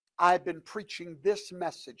 I had been preaching this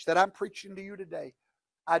message that I'm preaching to you today.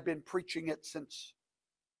 I'd been preaching it since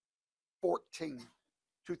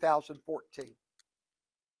 2014.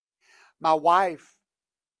 My wife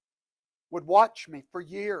would watch me for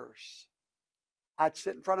years. I'd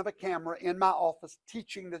sit in front of a camera in my office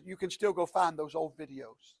teaching that you can still go find those old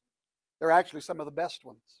videos. They're actually some of the best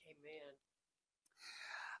ones. Amen.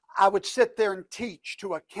 I would sit there and teach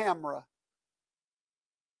to a camera.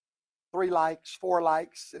 3 likes, 4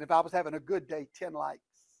 likes, and if I was having a good day, 10 likes.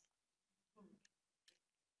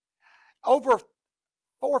 Over 4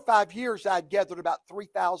 or 5 years, I'd gathered about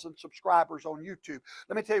 3,000 subscribers on YouTube.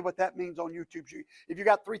 Let me tell you what that means on YouTube. If you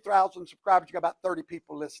got 3,000 subscribers, you got about 30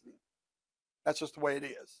 people listening. That's just the way it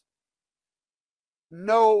is.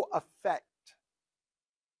 No effect.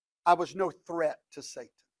 I was no threat to Satan.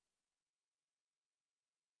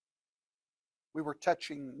 We were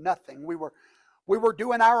touching nothing. We were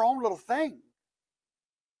doing our own little thing.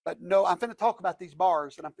 But no, I'm going to talk about these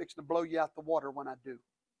bars, and I'm fixing to blow you out the water when I do.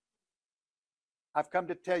 I've come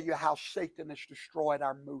to tell you how Satan has destroyed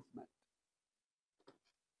our movement.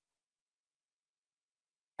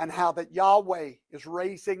 And how that Yahweh is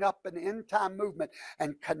raising up an end-time movement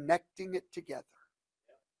and connecting it together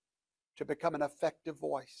to become an effective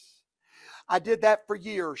voice. I did that for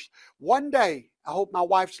years. One day, I hope my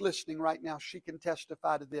wife's listening right now. She can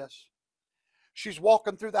testify to this. She's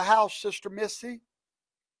walking through the house, Sister Missy,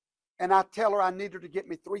 and I tell her I need her to get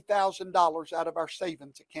me $3,000 out of our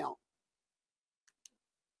savings account.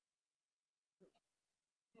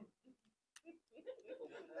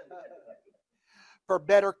 For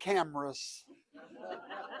better cameras.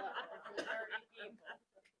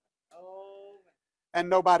 And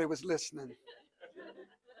nobody was listening.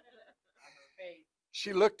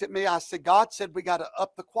 She looked at me. I said, God said we got to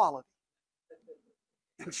up the quality.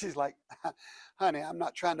 And she's like, honey, I'm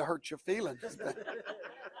not trying to hurt your feelings.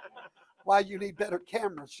 Why you need better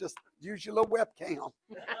cameras? Just use your little webcam.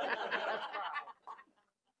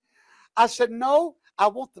 I said, no, I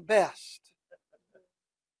want the best.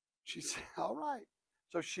 She said, all right.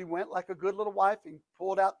 So she went like a good little wife and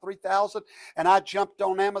pulled out $3,000. And I jumped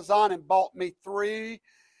on Amazon and bought me 3.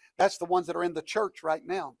 That's the ones that are in the church right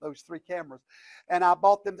now, those 3 cameras. And I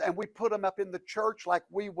bought them, and we put them up in the church like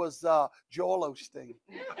we was Joel Osteen.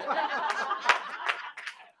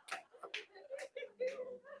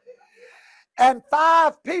 And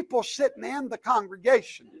 5 people sitting in the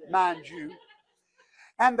congregation, mind you.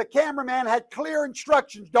 And the cameraman had clear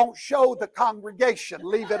instructions, don't show the congregation,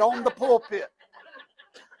 leave it on the pulpit.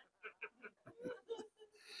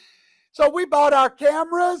 So we bought our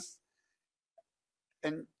cameras,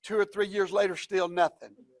 and 2 or 3 years later, still nothing.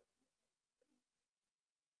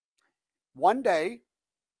 One day,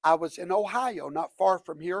 I was in Ohio, not far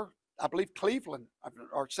from here, I believe Cleveland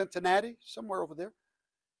or Cincinnati, somewhere over there.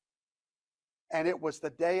 And it was the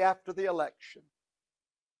day after the election,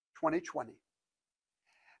 2020.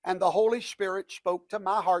 And the Holy Spirit spoke to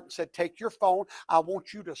my heart and said, take your phone. I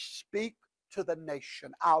want you to speak to the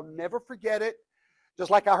nation. I'll never forget it. Just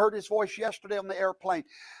like I heard his voice yesterday on the airplane.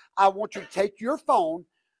 I want you to take your phone.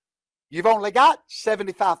 You've only got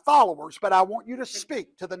 75 followers, but I want you to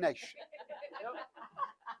speak to the nation.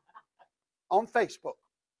 On Facebook.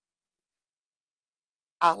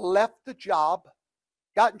 I left the job.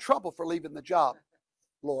 Got in trouble for leaving the job,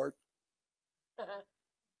 Lord.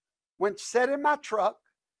 Went, sat in my truck,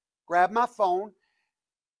 grabbed my phone,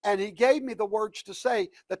 and he gave me the words to say.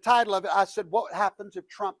 The title of it, I said, what happens if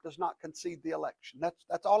Trump does not concede the election?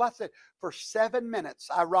 That's all I said. For 7 minutes,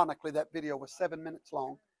 ironically, that video was 7 minutes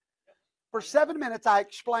long. For 7 minutes, I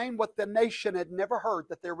explained what the nation had never heard,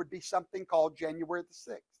 that there would be something called January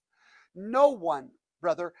the 6th. No one,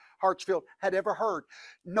 Brother Hartsfield, had ever heard.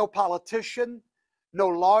 No politician, no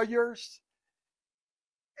lawyers.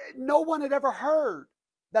 No one had ever heard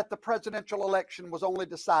that the presidential election was only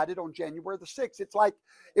decided on January the 6th. It's like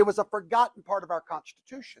it was a forgotten part of our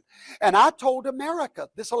Constitution. And I told America,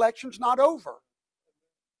 this election's not over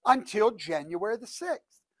until January the 6th.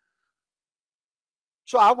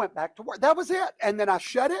 So I went back to work. That was it. And then I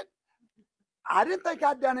shut it. I didn't think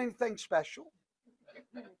I'd done anything special.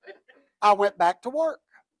 I went back to work.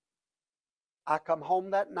 I come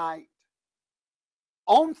home that night.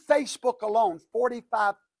 On Facebook alone,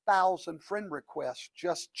 45,000 friend requests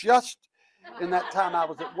just in that time I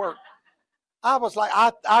was at work. I was like,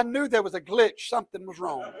 I knew there was a glitch. Something was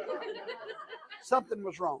wrong. Something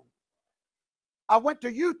was wrong. I went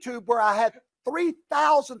to YouTube where I had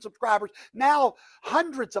 3,000 subscribers, now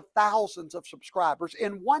hundreds of thousands of subscribers.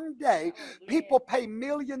 In one day, people pay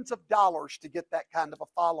millions of dollars to get that kind of a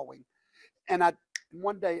following. And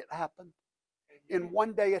one day it happened. In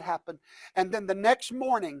one day it happened. And then the next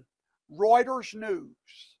morning, Reuters News,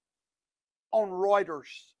 on Reuters,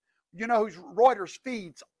 you know who Reuters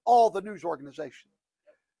feeds all the news organizations.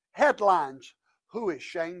 Headlines, who is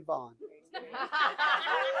Shane Vaughn?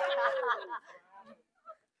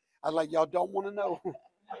 I was like, y'all don't want to know.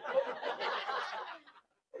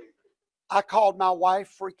 I called my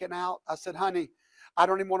wife freaking out. I said, honey, I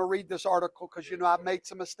don't even want to read this article because, you know, I've made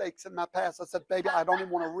some mistakes in my past. I said, baby, I don't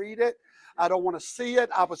even want to read it. I don't want to see it.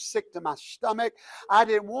 I was sick to my stomach. I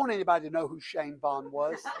didn't want anybody to know who Shane Vaughn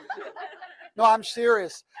was. No, I'm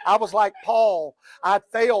serious. I was like Paul. I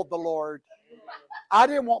failed the Lord. I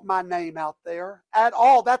didn't want my name out there at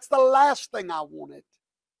all. That's the last thing I wanted.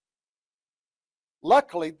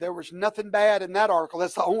 Luckily, there was nothing bad in that article.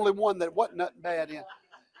 That's the only one that wasn't nothing bad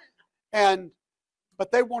in.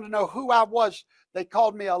 But they want to know who I was. They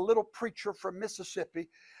called me a little preacher from Mississippi.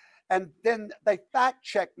 And then they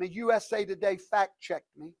fact-checked me. USA Today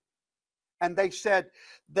fact-checked me. And they said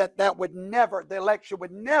that the election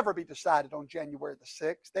would never be decided on January the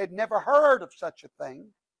 6th. They'd never heard of such a thing.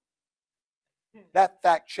 That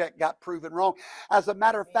fact check got proven wrong. As a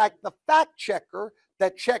matter of fact, the fact checker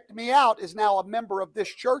that checked me out is now a member of this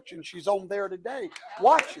church, and she's on there today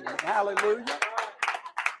watching. Hallelujah.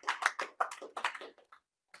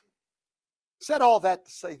 Said all that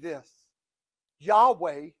to say this.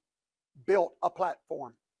 Yahweh built a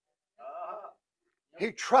platform.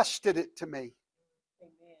 He trusted it to me.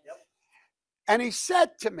 And he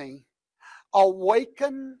said to me,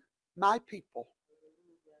 awaken my people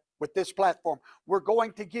with this platform. We're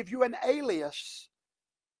going to give you an alias.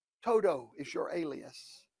 Toto is your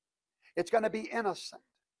alias. It's going to be innocent.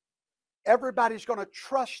 Everybody's going to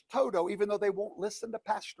trust Toto even though they won't listen to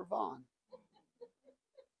Pastor Vaughn.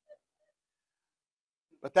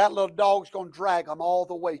 But that little dog's going to drag them all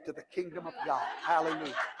the way to the kingdom of God.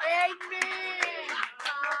 Hallelujah. Amen.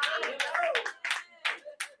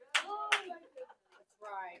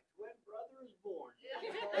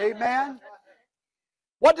 Amen.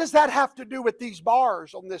 What does that have to do with these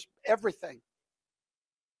bars on this everything?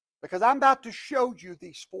 Because I'm about to show you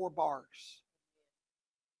these 4 bars.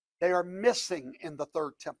 They are missing in the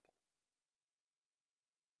third temple.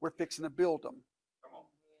 We're fixing to build them.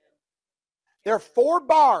 There are 4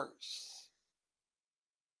 bars.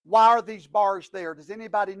 Why are these bars there? Does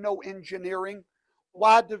anybody know engineering?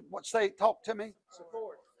 Why did talk to me?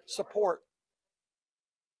 Support.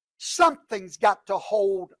 Something's got to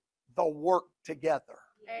hold the work together.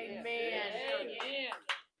 Amen.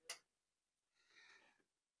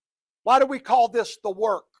 Why do we call this the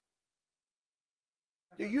work?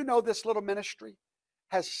 Do you know this little ministry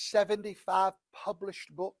has 75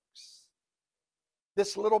 published books?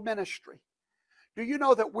 This little ministry. Do you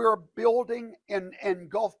know that we're building in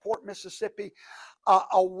Gulfport, Mississippi,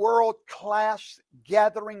 a world-class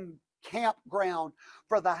gathering campground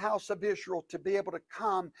for the house of Israel to be able to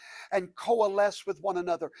come and coalesce with one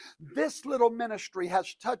another? This little ministry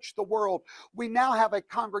has touched the world. We now have a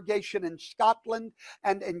congregation in Scotland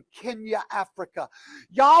and in Kenya, Africa.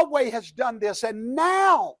 Yahweh has done this, and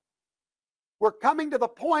now we're coming to the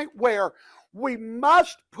point where we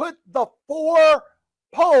must put the 4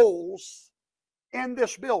 poles in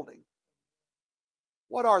this building.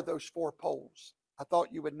 What are those 4 poles? I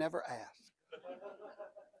thought you would never ask.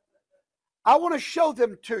 I want to show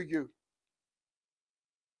them to you.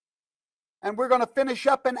 And we're going to finish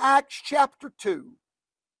up in Acts chapter 2.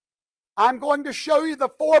 I'm going to show you the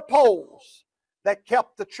 4 poles that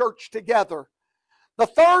kept the church together. The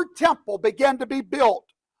third temple began to be built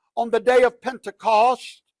on the day of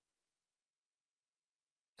Pentecost.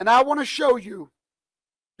 And I want to show you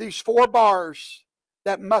these 4 bars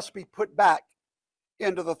that must be put back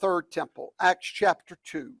into the third temple. Acts chapter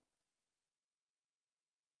 2.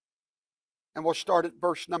 And we'll start at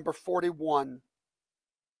verse number 41.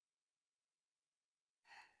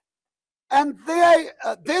 And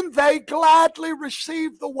then they gladly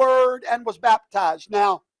received the word and was baptized.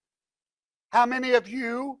 Now, how many of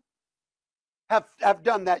you have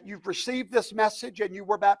done that? You've received this message and you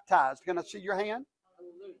were baptized. Can I see your hand?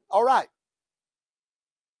 All right.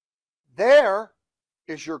 There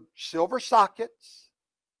is your silver sockets.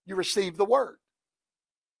 You received the word.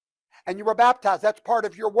 And you were baptized. That's part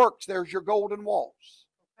of your works. There's your golden walls.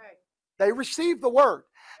 Okay. They received the word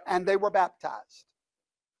and they were baptized.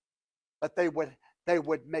 But they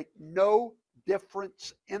would make no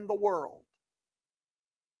difference in the world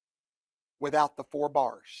without the 4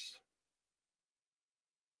 bars.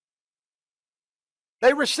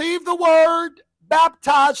 They received the word,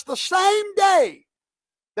 baptized the same day.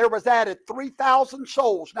 There was added 3,000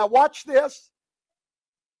 souls. Now watch this.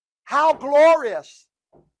 How glorious.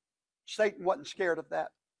 Satan wasn't scared of that.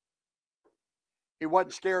 He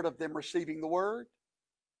wasn't scared of them receiving the word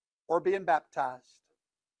or being baptized.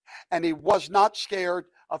 And he was not scared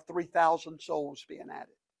of 3,000 souls being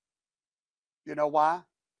added. You know why?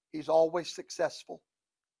 He's always successful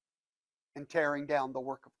in tearing down the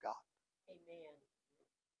work of God. Amen.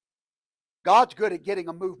 God's good at getting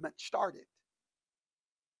a movement started.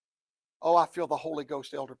 Oh, I feel the Holy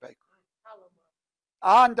Ghost, Elder Baker.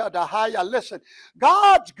 Anda Dahaya. Listen,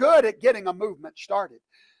 God's good at getting a movement started.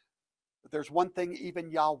 But there's one thing even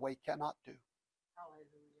Yahweh cannot do.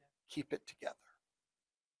 Hallelujah. Keep it together.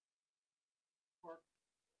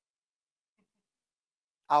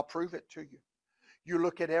 I'll prove it to you. You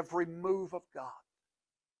look at every move of God,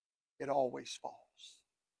 it always falls.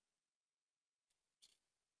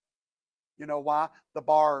 You know why? The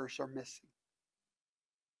bars are missing.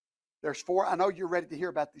 There's 4. I know you're ready to hear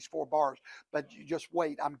about these 4 bars, but you just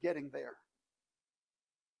wait. I'm getting there.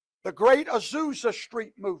 The great Azusa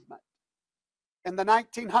Street movement. in the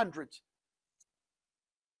 1900s.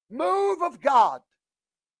 Move of God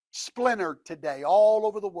splintered today all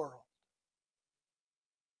over the world.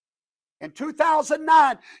 In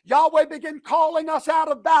 2009, Yahweh began calling us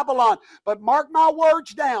out of Babylon. But mark my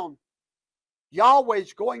words down.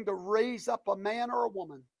 Yahweh's going to raise up a man or a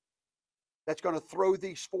woman that's going to throw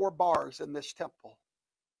these 4 bars in this temple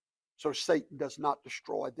so Satan does not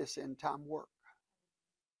destroy this end time work.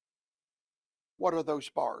 What are those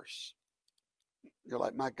bars? You're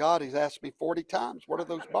like, my God, he's asked me 40 times. What are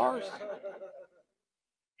those bars?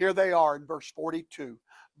 Here they are in verse 42.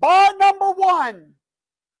 Bar number 1.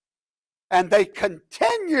 And they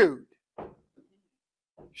continued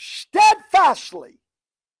steadfastly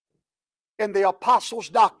in the apostles'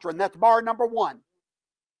 doctrine. That's bar number 1.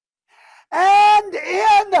 And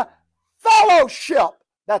in fellowship.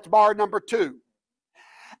 That's bar number 2.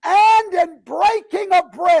 And in breaking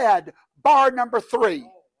of bread. Bar number 3.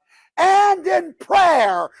 And in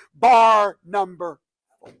prayer. Bar number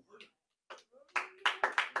 4.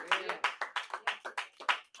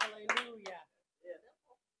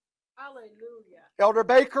 Hallelujah. Elder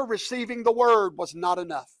Baker, receiving the word was not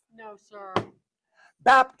enough. No, sir.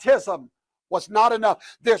 Baptism was not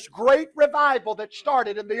enough. This great revival that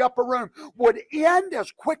started in the upper room would end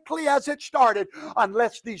as quickly as it started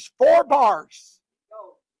unless these 4 bars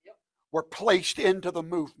were placed into the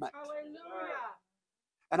movement. Hallelujah.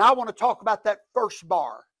 And I want to talk about that first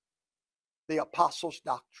bar, the apostles'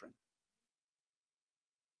 doctrine.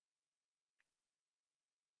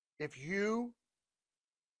 If you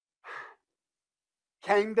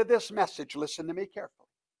came to this message, listen to me carefully,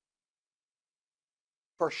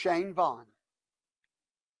 for Shane Vaughn,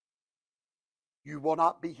 you will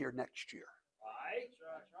not be here next year.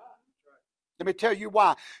 Let me tell you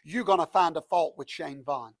why. You're going to find a fault with Shane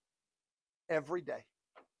Vaughn every day.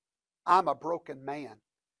 I'm a broken man.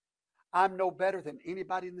 I'm no better than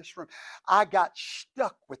anybody in this room. I got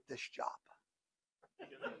stuck with this job.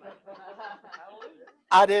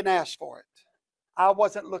 I didn't ask for it. I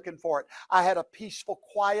wasn't looking for it. I had a peaceful,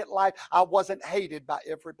 quiet life. I wasn't hated by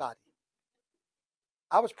everybody.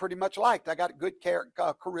 I was pretty much liked. I got good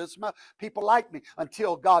charisma. People liked me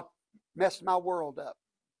until God messed my world up.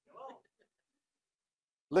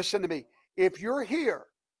 Listen to me. If you're here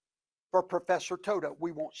for Professor Toda,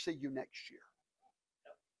 we won't see you next year.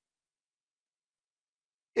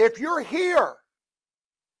 If you're here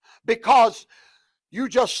because you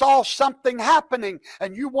just saw something happening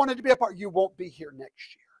and you wanted to be a part, you won't be here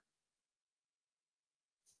next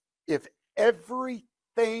year. If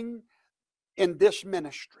everything in this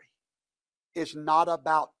ministry is not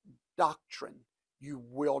about doctrine, you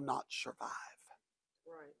will not survive.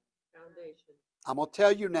 Right. Foundation. I'm going to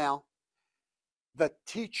tell you now, the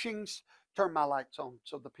teachings, turn my lights on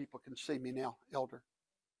so the people can see me now, Elder.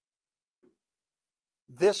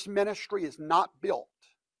 This ministry is not built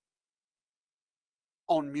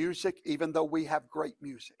on music, even though we have great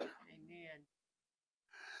music. Amen.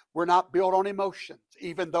 We're not built on emotions,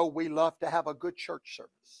 even though we love to have a good church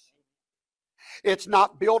service. It's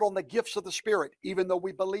not built on the gifts of the Spirit, even though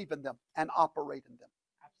we believe in them and operate in them.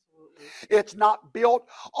 Absolutely. It's not built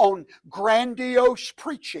on grandiose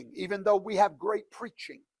preaching, even though we have great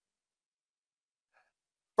preaching.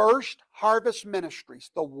 First Harvest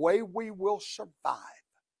Ministries, the way we will survive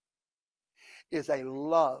is a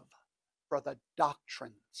love for the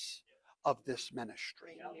doctrines of this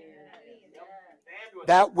ministry.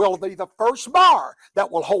 That will be the first bar that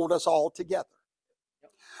will hold us all together.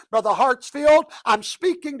 Brother Hartsfield, I'm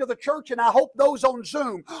speaking to the church, and I hope those on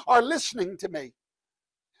Zoom are listening to me.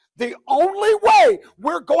 The only way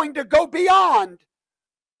we're going to go beyond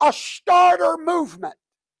a starter movement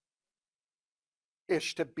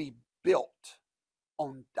is to be built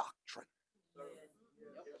on doctrine.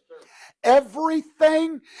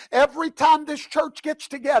 Everything, every time this church gets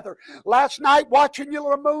together, last night watching your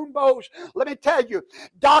little moon bows, let me tell you,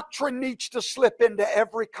 doctrine needs to slip into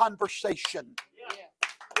every conversation.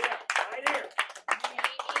 Right here.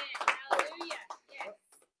 Hallelujah.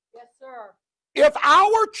 Yes, sir. If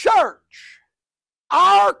our church,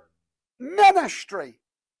 our ministry,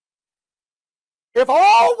 if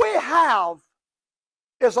all we have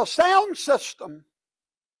is a sound system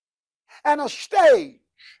and a stage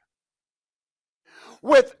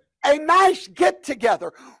with a nice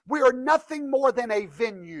get-together, we are nothing more than a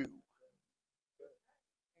venue.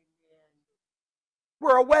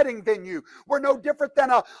 We're a wedding venue. We're no different than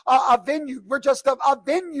a venue. We're just a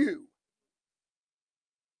venue.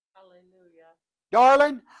 Hallelujah.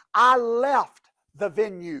 Darling, I left the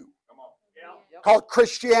venue called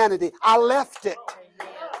Christianity. I left it.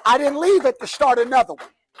 I didn't leave it to start another one.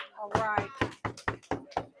 All right.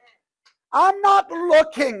 I'm not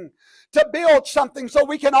looking to build something so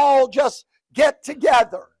we can all just get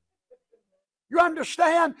together. You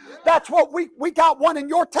understand? That's what we got one in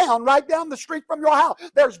your town right down the street from your house.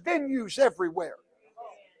 There's venues everywhere.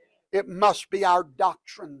 It must be our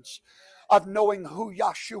doctrines of knowing who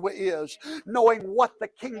Yeshua is, knowing what the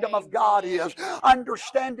kingdom of God is,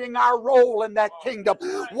 understanding our role in that kingdom.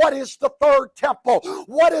 What is the third temple?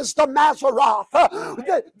 What is the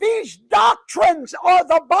Maseroth? These doctrines are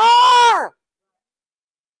the bar.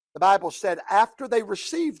 The Bible said after they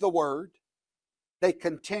received the word, they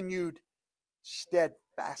continued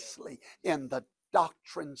steadfastly in the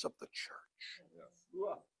doctrines of the church.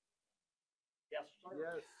 Yes,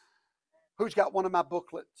 sir. Who's got one of my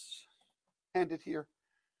booklets? Hand it here.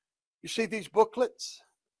 You see these booklets?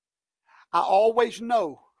 I always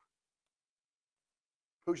know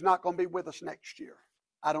who's not going to be with us next year.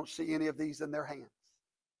 I don't see any of these in their hands.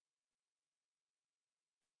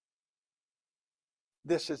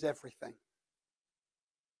 This is everything.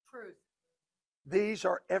 Truth. These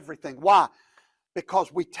are everything. Why?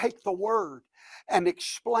 Because we take the word and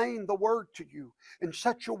explain the word to you in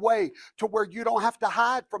such a way to where you don't have to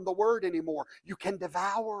hide from the word anymore. You can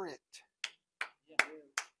devour it.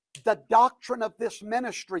 The doctrine of this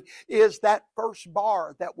ministry is that first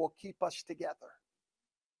bar that will keep us together.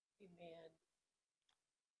 Amen.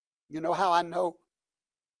 You know how I know?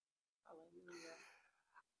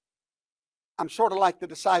 I'm sort of like the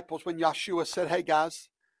disciples when Yeshua said, hey guys,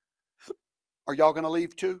 are y'all going to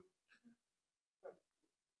leave too?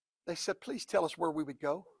 They said, please tell us where we would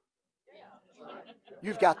go.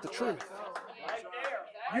 You've got the truth.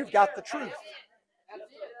 You've got the truth.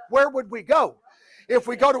 Where would we go? If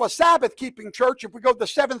we go to a Sabbath-keeping church, if we go to the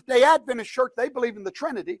Seventh-day Adventist church, they believe in the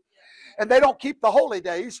Trinity, and they don't keep the holy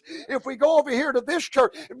days. If we go over here to this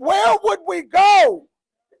church, where would we go?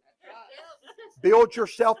 Build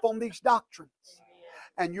yourself on these doctrines,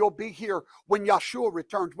 and you'll be here when Yeshua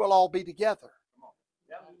returns. We'll all be together.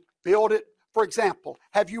 Build it. For example,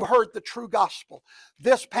 have you heard the true gospel?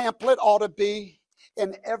 This pamphlet ought to be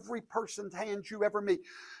in every person's hands you ever meet.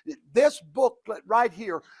 This booklet right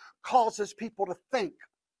here causes people to think.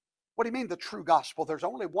 What do you mean the true gospel? There's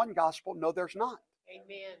only one gospel. No, there's not.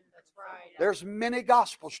 Amen. That's right. There's many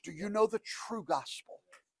gospels. Do you know the true gospel?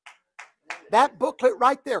 That booklet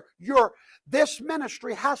right there. This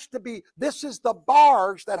ministry has to be, this is the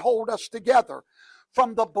bars that hold us together.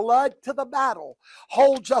 From the blood to the battle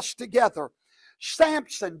holds us together.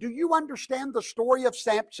 Samson, do you understand the story of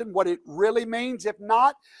Samson, what it really means? If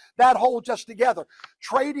not, that holds us together.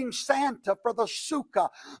 Trading Santa for the sukkah,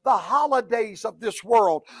 the holidays of this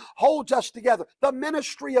world, holds us together. The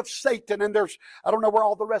ministry of Satan, and I don't know where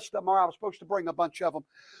all the rest of them are. I was supposed to bring a bunch of them.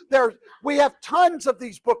 We have tons of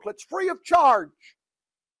these booklets free of charge.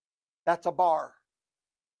 That's a bar.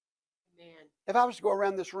 Amen. If I was to go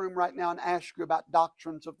around this room right now and ask you about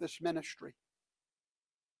doctrines of this ministry,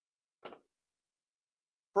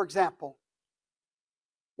 for example,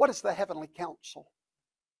 what is the heavenly council?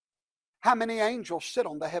 How many angels sit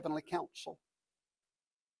on the heavenly council?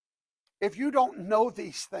 If you don't know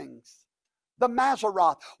these things, the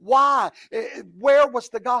Maseroth, why? Where was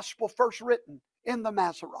the gospel first written? In the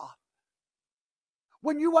Maseroth.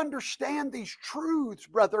 When you understand these truths,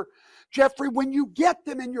 Brother Jeffrey, when you get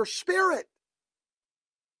them in your spirit,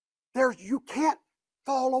 you can't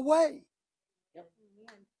fall away.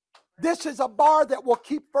 This is a bar that will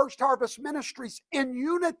keep First Harvest Ministries in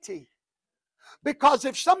unity. Because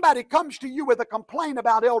if somebody comes to you with a complaint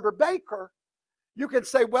about Elder Baker, you can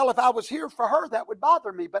say, well, if I was here for her, that would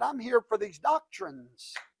bother me, but I'm here for these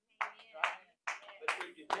doctrines.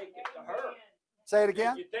 You take it to her. Say it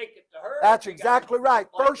again. You take it to her. That's exactly right.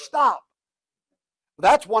 First stop.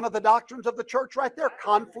 That's one of the doctrines of the church right there,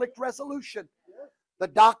 conflict resolution. The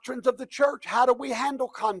doctrines of the church, how do we handle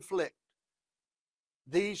conflict?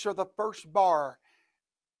 These are the first bar.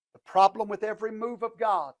 The problem with every move of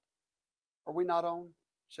God. Are we not on? It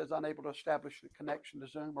says unable to establish the connection to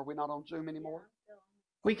Zoom. Are we not on Zoom anymore?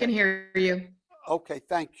 We can hear you. Okay,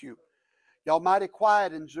 thank you. Y'all mighty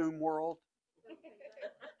quiet in Zoom world.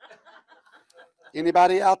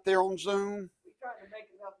 Anybody out there on Zoom? We're trying to make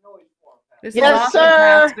enough noise for him. This Yes, is awesome, sir.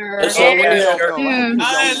 Pastor. That's what we There y'all hear. go. I knew y'all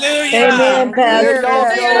Hallelujah. Amen, There y'all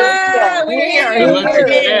Pastor. go. We are Amen.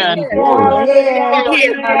 here.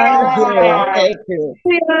 Amen. Thank you.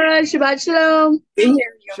 Shabbat shalom.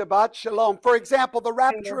 Shabbat shalom. For example, the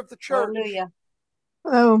rapture of the church, Hallelujah.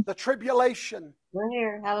 Oh, the tribulation, We're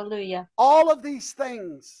here. Hallelujah. all of these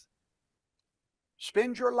things.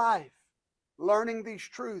 Spend your life learning these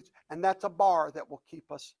truths, and that's a bar that will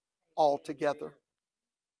keep us all together.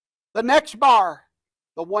 The next bar,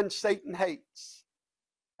 the one Satan hates.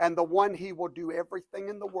 And the one he will do everything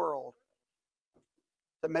in the world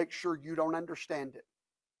to make sure you don't understand it.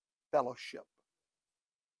 Fellowship.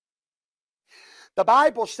 The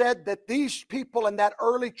Bible said that these people in that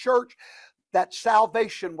early church, that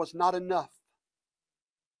salvation was not enough.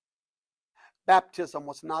 Baptism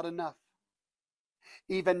was not enough.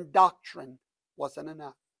 Even doctrine wasn't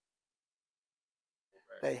enough.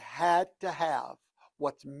 They had to have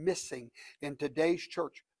what's missing in today's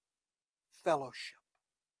church: fellowship.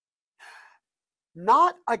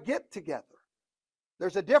 Not a get-together.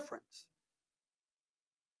 There's a difference.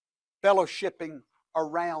 Fellowshipping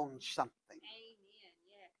around something.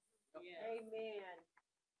 Amen.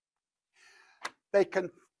 They can.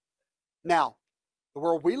 Now, the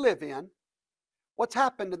world we live in, what's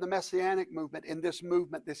happened in the Messianic movement, in this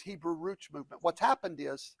movement, this Hebrew roots movement, what's happened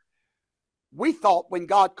is, we thought when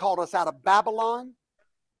God called us out of Babylon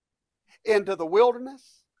into the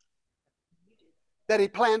wilderness, that he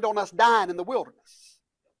planned on us dying in the wilderness.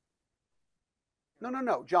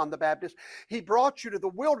 No, John the Baptist. He brought you to the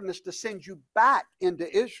wilderness to send you back into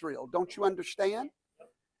Israel. Don't you understand?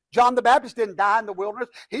 John the Baptist didn't die in the wilderness.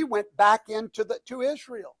 He went back to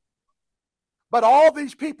Israel. But all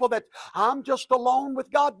these people that, I'm just alone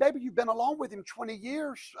with God. Baby, you've been alone with him 20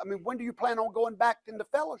 years. I mean, when do you plan on going back into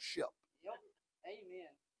fellowship? Amen.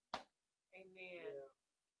 Amen.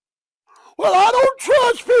 Well, I don't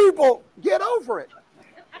trust people. Get over it.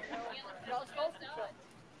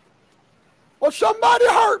 Well, somebody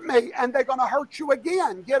hurt me, and they're going to hurt you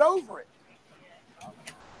again. Get over it.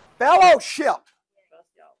 Fellowship.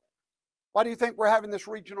 Why do you think we're having this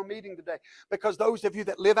regional meeting today? Because those of you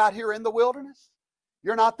that live out here in the wilderness,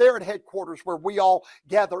 you're not there at headquarters where we all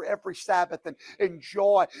gather every Sabbath and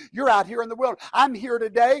enjoy. You're out here in the wilderness. I'm here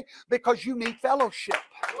today because you need fellowship.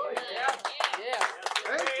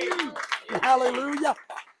 Thank you. Hallelujah.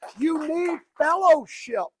 You need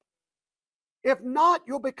fellowship. If not,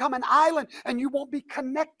 you'll become an island and you won't be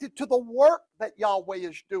connected to the work that Yahweh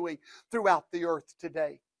is doing throughout the earth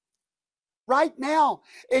today. Right now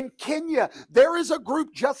in Kenya, there is a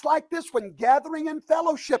group just like this one gathering in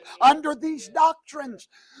fellowship under these doctrines.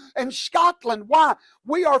 In Scotland, why?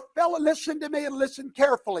 We are listen to me and listen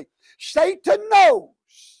carefully. Satan knows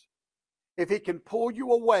if he can pull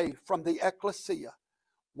you away from the ecclesia.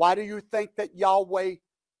 Why do you think that Yahweh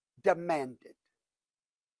demanded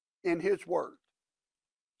in his word?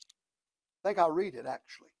 I think I'll read it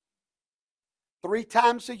actually. 3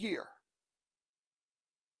 times a year.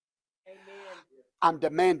 I'm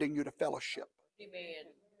demanding you to fellowship. Amen.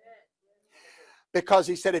 Because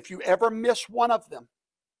he said, if you ever miss one of them,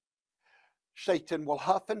 Satan will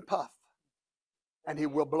huff and puff and he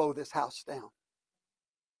will blow this house down.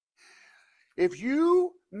 If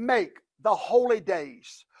you make the holy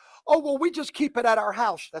days, oh, well, we just keep it at our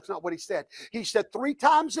house. That's not what he said. He said 3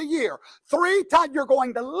 times a year. 3 times you're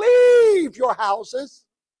going to leave your houses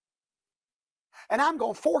and I'm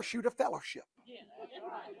going to force you to fellowship.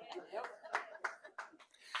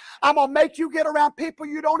 I'm going to make you get around people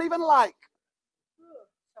you don't even like.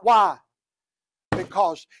 Why?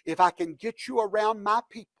 Because if I can get you around my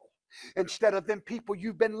people instead of them people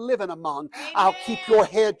you've been living among, I'll keep your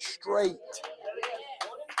head straight.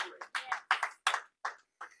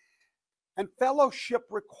 And fellowship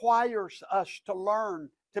requires us to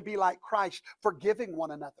learn to be like Christ, forgiving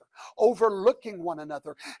one another, overlooking one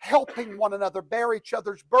another, helping one another bear each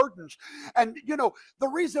other's burdens. And, you know, the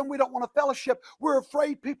reason we don't want to fellowship, we're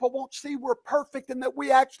afraid people won't see we're perfect and that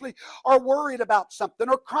we actually are worried about something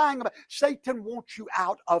or crying about. Satan wants you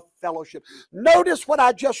out of fellowship. Notice what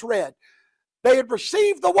I just read. They had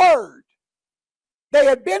received the word. They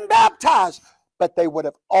had been baptized, but they would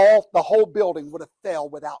have the whole building would have fell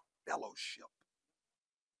without fellowship.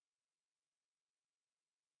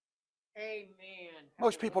 Amen.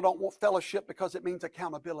 Most people don't want fellowship because it means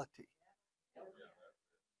accountability.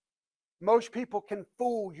 Most people can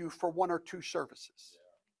fool you for 1 or 2 services.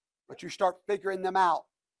 But you start figuring them out,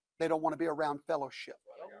 they don't want to be around fellowship.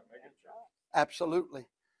 Absolutely.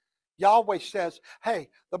 Yahweh says, hey,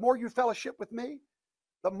 the more you fellowship with me,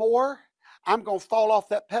 the more I'm going to fall off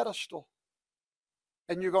that pedestal.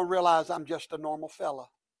 And you're going to realize I'm just a normal fella.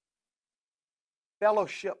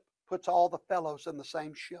 Fellowship puts all the fellows in the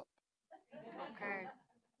same ship. Okay.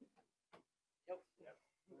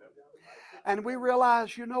 And we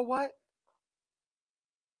realize, you know what?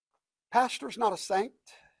 Pastor's not a saint.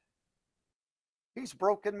 He's a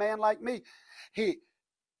broken man like me.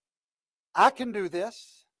 I can do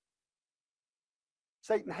this.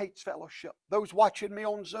 Satan hates fellowship. Those watching me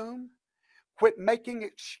on Zoom, quit making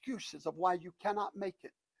excuses of why you cannot make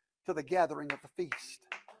it to the gathering of the feast.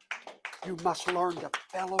 You must learn to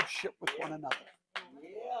fellowship with one another.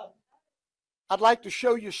 I'd like to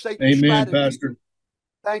show you Satan's Amen, strategy. Pastor.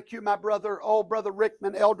 Thank you, my brother. Oh, Brother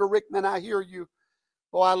Rickman, Elder Rickman, I hear you.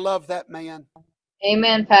 Oh, I love that man.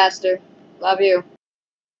 Amen, Pastor. Love you.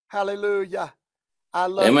 Hallelujah. I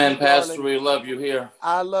love Amen, you, Pastor. darling. We love you here.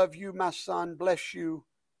 I love you, my son. Bless you.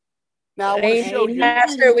 Now, I want to show you.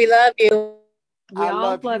 Pastor, we love you. We I all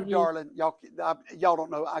love you, love you. darling. Y'all don't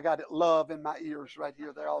know. I got it. Love in my ears right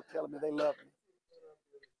here. They're all telling me they love me.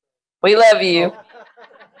 We love you. Oh,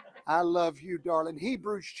 I love you, darling.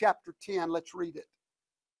 Hebrews chapter 10. Let's read it.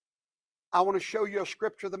 I want to show you a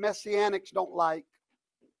scripture the Messianics don't like.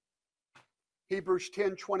 Hebrews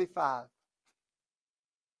 10:25.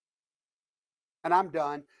 And I'm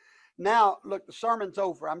done. Now, look, the sermon's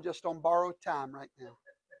over. I'm just on borrowed time right now.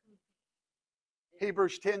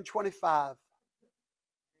 Hebrews 10:25.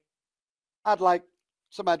 I'd like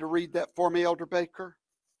somebody to read that for me, Elder Baker.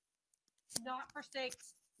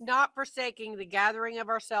 Not forsaking the gathering of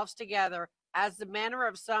ourselves together, as the manner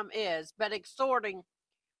of some is, but exhorting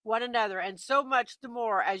one another, and so much the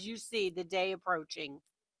more as you see the day approaching.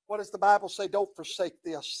 What does the Bible say? Don't forsake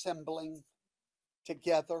the assembling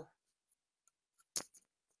together.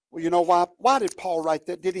 Well, you know why? Why did Paul write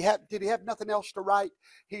that? Did he have nothing else to write?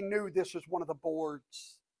 He knew this is one of the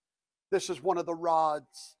boards. This is one of the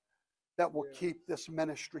rods that will keep this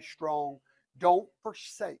ministry strong. Don't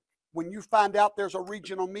forsake. When you find out there's a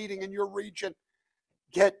regional meeting in your region,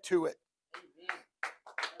 get to it.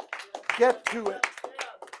 Get to it.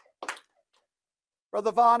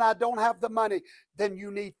 Brother Vaughn, I don't have the money. Then you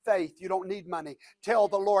need faith. You don't need money. Tell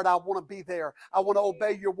the Lord, I want to be there. I want to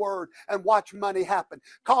obey your word, and watch money happen.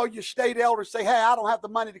 Call your state elder, say, hey, I don't have the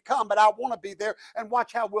money to come, but I want to be there, and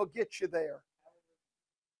watch how we'll get you there.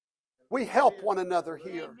 We help one another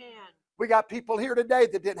here. Amen. We got people here today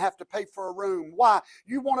that didn't have to pay for a room. Why?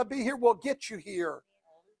 You want to be here? We'll get you here.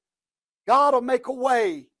 God will make a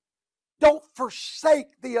way. Don't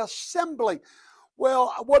forsake the assembling.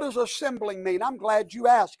 Well, what does assembling mean? I'm glad you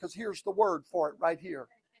asked, because here's the word for it right here.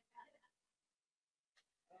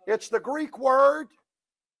 It's the Greek word.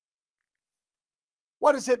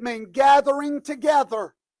 What does it mean? Gathering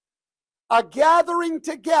together. A gathering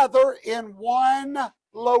together in one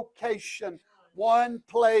location, one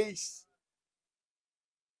place.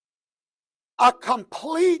 A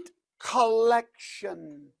complete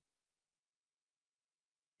collection.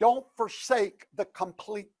 Don't forsake the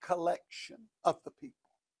complete collection of the people.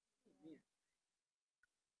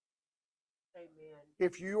 Amen.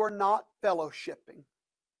 If you are not fellowshipping,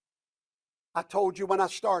 I told you when I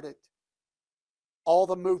started, all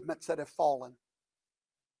the movements that have fallen.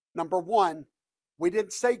 Number one, we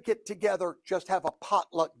didn't say get together, just have a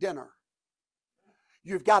potluck dinner.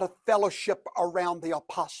 You've got to fellowship around the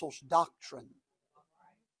apostles' doctrine.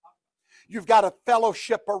 You've got to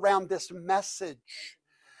fellowship around this message.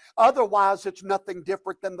 Otherwise, it's nothing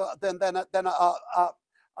different than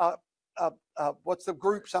what's the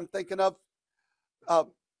groups I'm thinking of?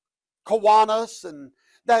 Kiwanis, and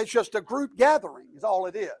that's just a group gathering is all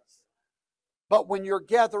it is. But when you're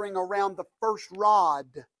gathering around the first rod,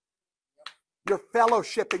 your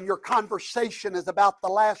fellowship and your conversation is about the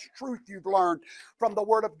last truth you've learned from the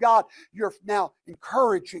Word of God. You're now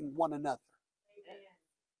encouraging one another.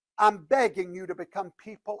 I'm begging you to become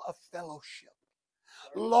people of fellowship.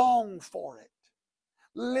 Long for it.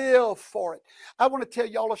 Live for it. I want to tell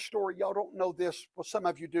y'all a story. Y'all don't know this. Well, some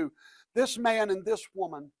of you do. This man and this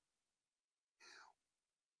woman,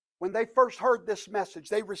 when they first heard this message,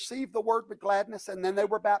 they received the word with gladness, and then they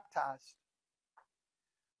were baptized.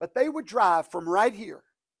 But they would drive from right here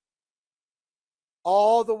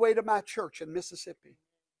all the way to my church in Mississippi.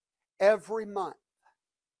 Every month,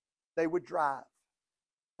 they would drive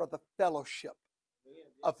for the fellowship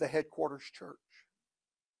of the headquarters church.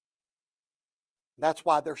 That's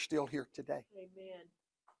why they're still here today. Amen.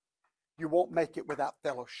 You won't make it without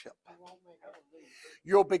fellowship.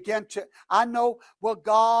 You'll begin to, I know, well,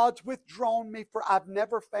 God's withdrawn me for, I've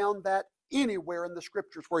never found that anywhere in the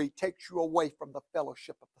scriptures where he takes you away from the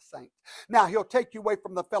fellowship of the saints. Now, he'll take you away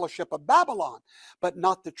from the fellowship of Babylon, but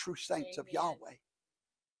not the true saints of Yahweh.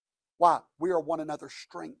 Why? We are one another's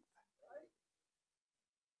strength.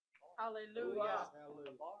 Hallelujah.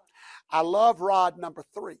 I love rod number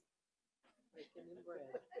 3.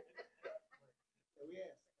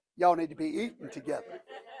 Y'all need to be eating together.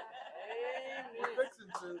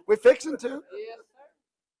 We're fixing to.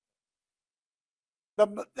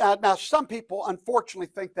 Now, some people unfortunately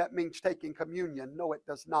think that means taking communion. No, it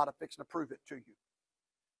does not. I'm fixing to prove it to you.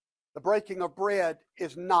 The breaking of bread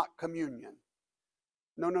is not communion.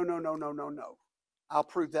 No. I'll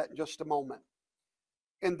prove that in just a moment.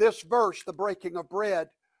 In this verse, the breaking of bread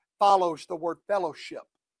follows the word fellowship.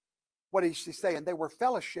 What is he saying? They were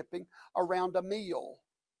fellowshipping around a meal.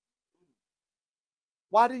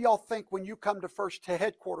 Why do y'all think when you come to First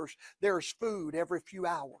Headquarters, there's food every few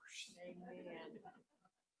hours?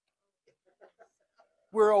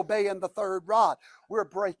 We're obeying the third rod. We're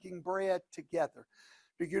breaking bread together.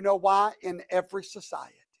 Do you know why? In every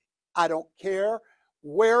society, I don't care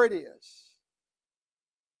where it is,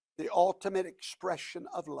 the ultimate expression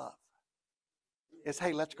of love is,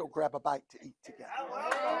 hey, let's go grab a bite to eat together.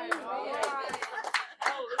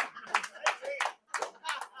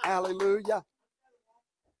 Hallelujah.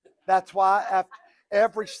 That's why after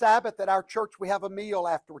every Sabbath at our church, we have a meal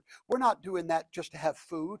afterward. We're not doing that just to have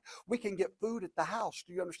food. We can get food at the house.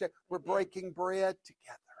 Do you understand? We're breaking bread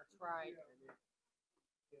together. That's right.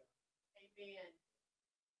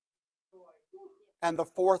 And the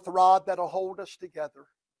fourth rod that'll hold us together,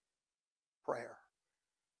 prayer.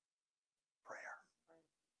 Prayer.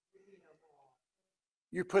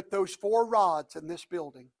 You put those 4 rods in this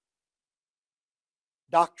building.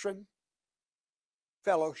 Doctrine,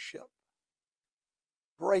 fellowship,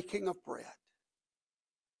 breaking of bread,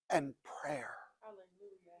 and prayer.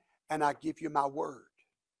 And I give you my word,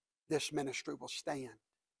 this ministry will stand.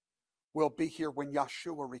 We'll be here when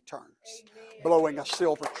Yeshua returns, blowing a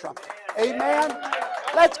silver trumpet. Amen.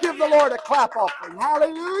 Let's give the Lord a clap offering.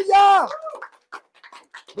 Hallelujah.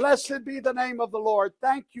 Blessed be the name of the Lord.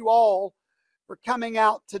 Thank you all for coming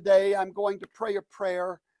out today. I'm going to pray a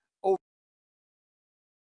prayer.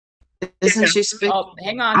 Isn't she speaking? Oh,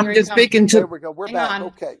 hang on. I'm just speaking There to. we go. We're Hang back. on.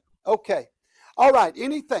 Okay. Okay. All right.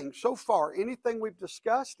 Anything so far? Anything we've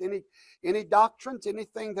discussed? Any doctrines?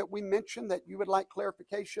 Anything that we mentioned that you would like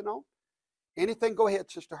clarification on? Anything? Go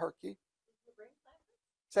ahead, Sister Herky.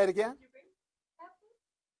 Say it again.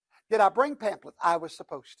 Did I bring pamphlets? I was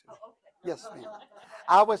supposed to. Yes, ma'am.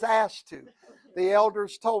 I was asked to. The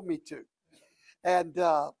elders told me to. And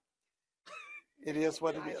it is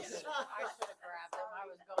what it is. I should have grabbed them. I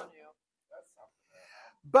was going to.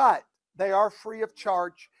 But they are free of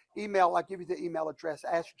charge. Email, I'll give you the email address.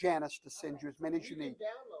 Ask Janice to send you as many as you need.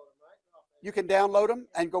 You can download them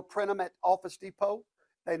and go print them at Office Depot.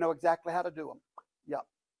 They know exactly how to do them.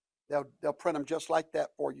 Yep. They'll print them just like that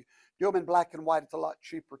for you. Do them in black and white. It's a lot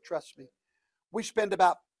cheaper, trust me. We spend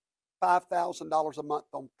about $5,000 a month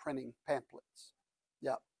on printing pamphlets.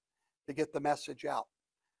 Yep. To get the message out.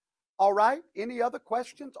 All right. Any other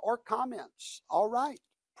questions or comments? All right.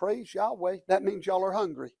 Praise Yahweh. That means y'all are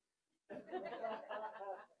hungry.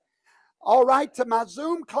 All right. To my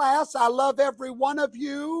Zoom class, I love every one of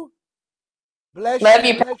you. Bless Love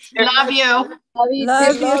you. you, Bless you. Love Bless you. you. Love you. Love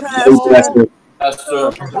We you, love Pastor. you all.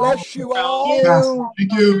 Pastor. Bless you all. You.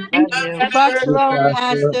 Thank you. Shabbat shalom,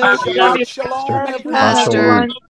 Pastor. Shabbat shalom, Shabbat everyone. shalom, everyone.